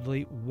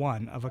undoubtedly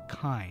one of a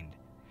kind.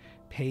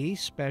 Pay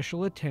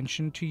special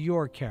attention to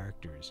your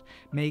characters.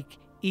 Make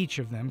each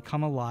of them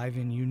come alive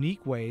in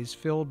unique ways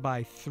filled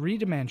by three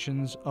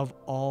dimensions of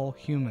all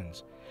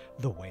humans: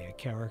 the way a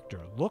character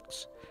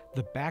looks,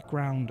 the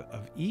background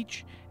of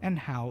each, and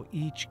how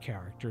each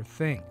character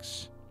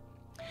thinks.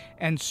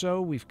 And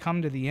so we've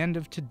come to the end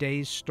of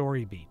today's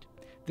StoryBeat.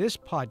 This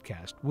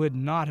podcast would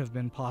not have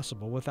been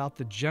possible without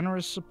the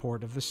generous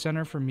support of the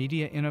Center for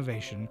Media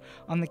Innovation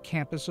on the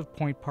campus of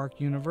Point Park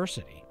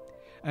University.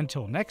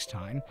 Until next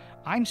time,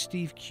 I'm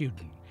Steve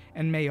Cuden,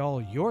 and may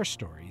all your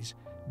stories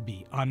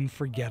be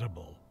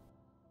unforgettable.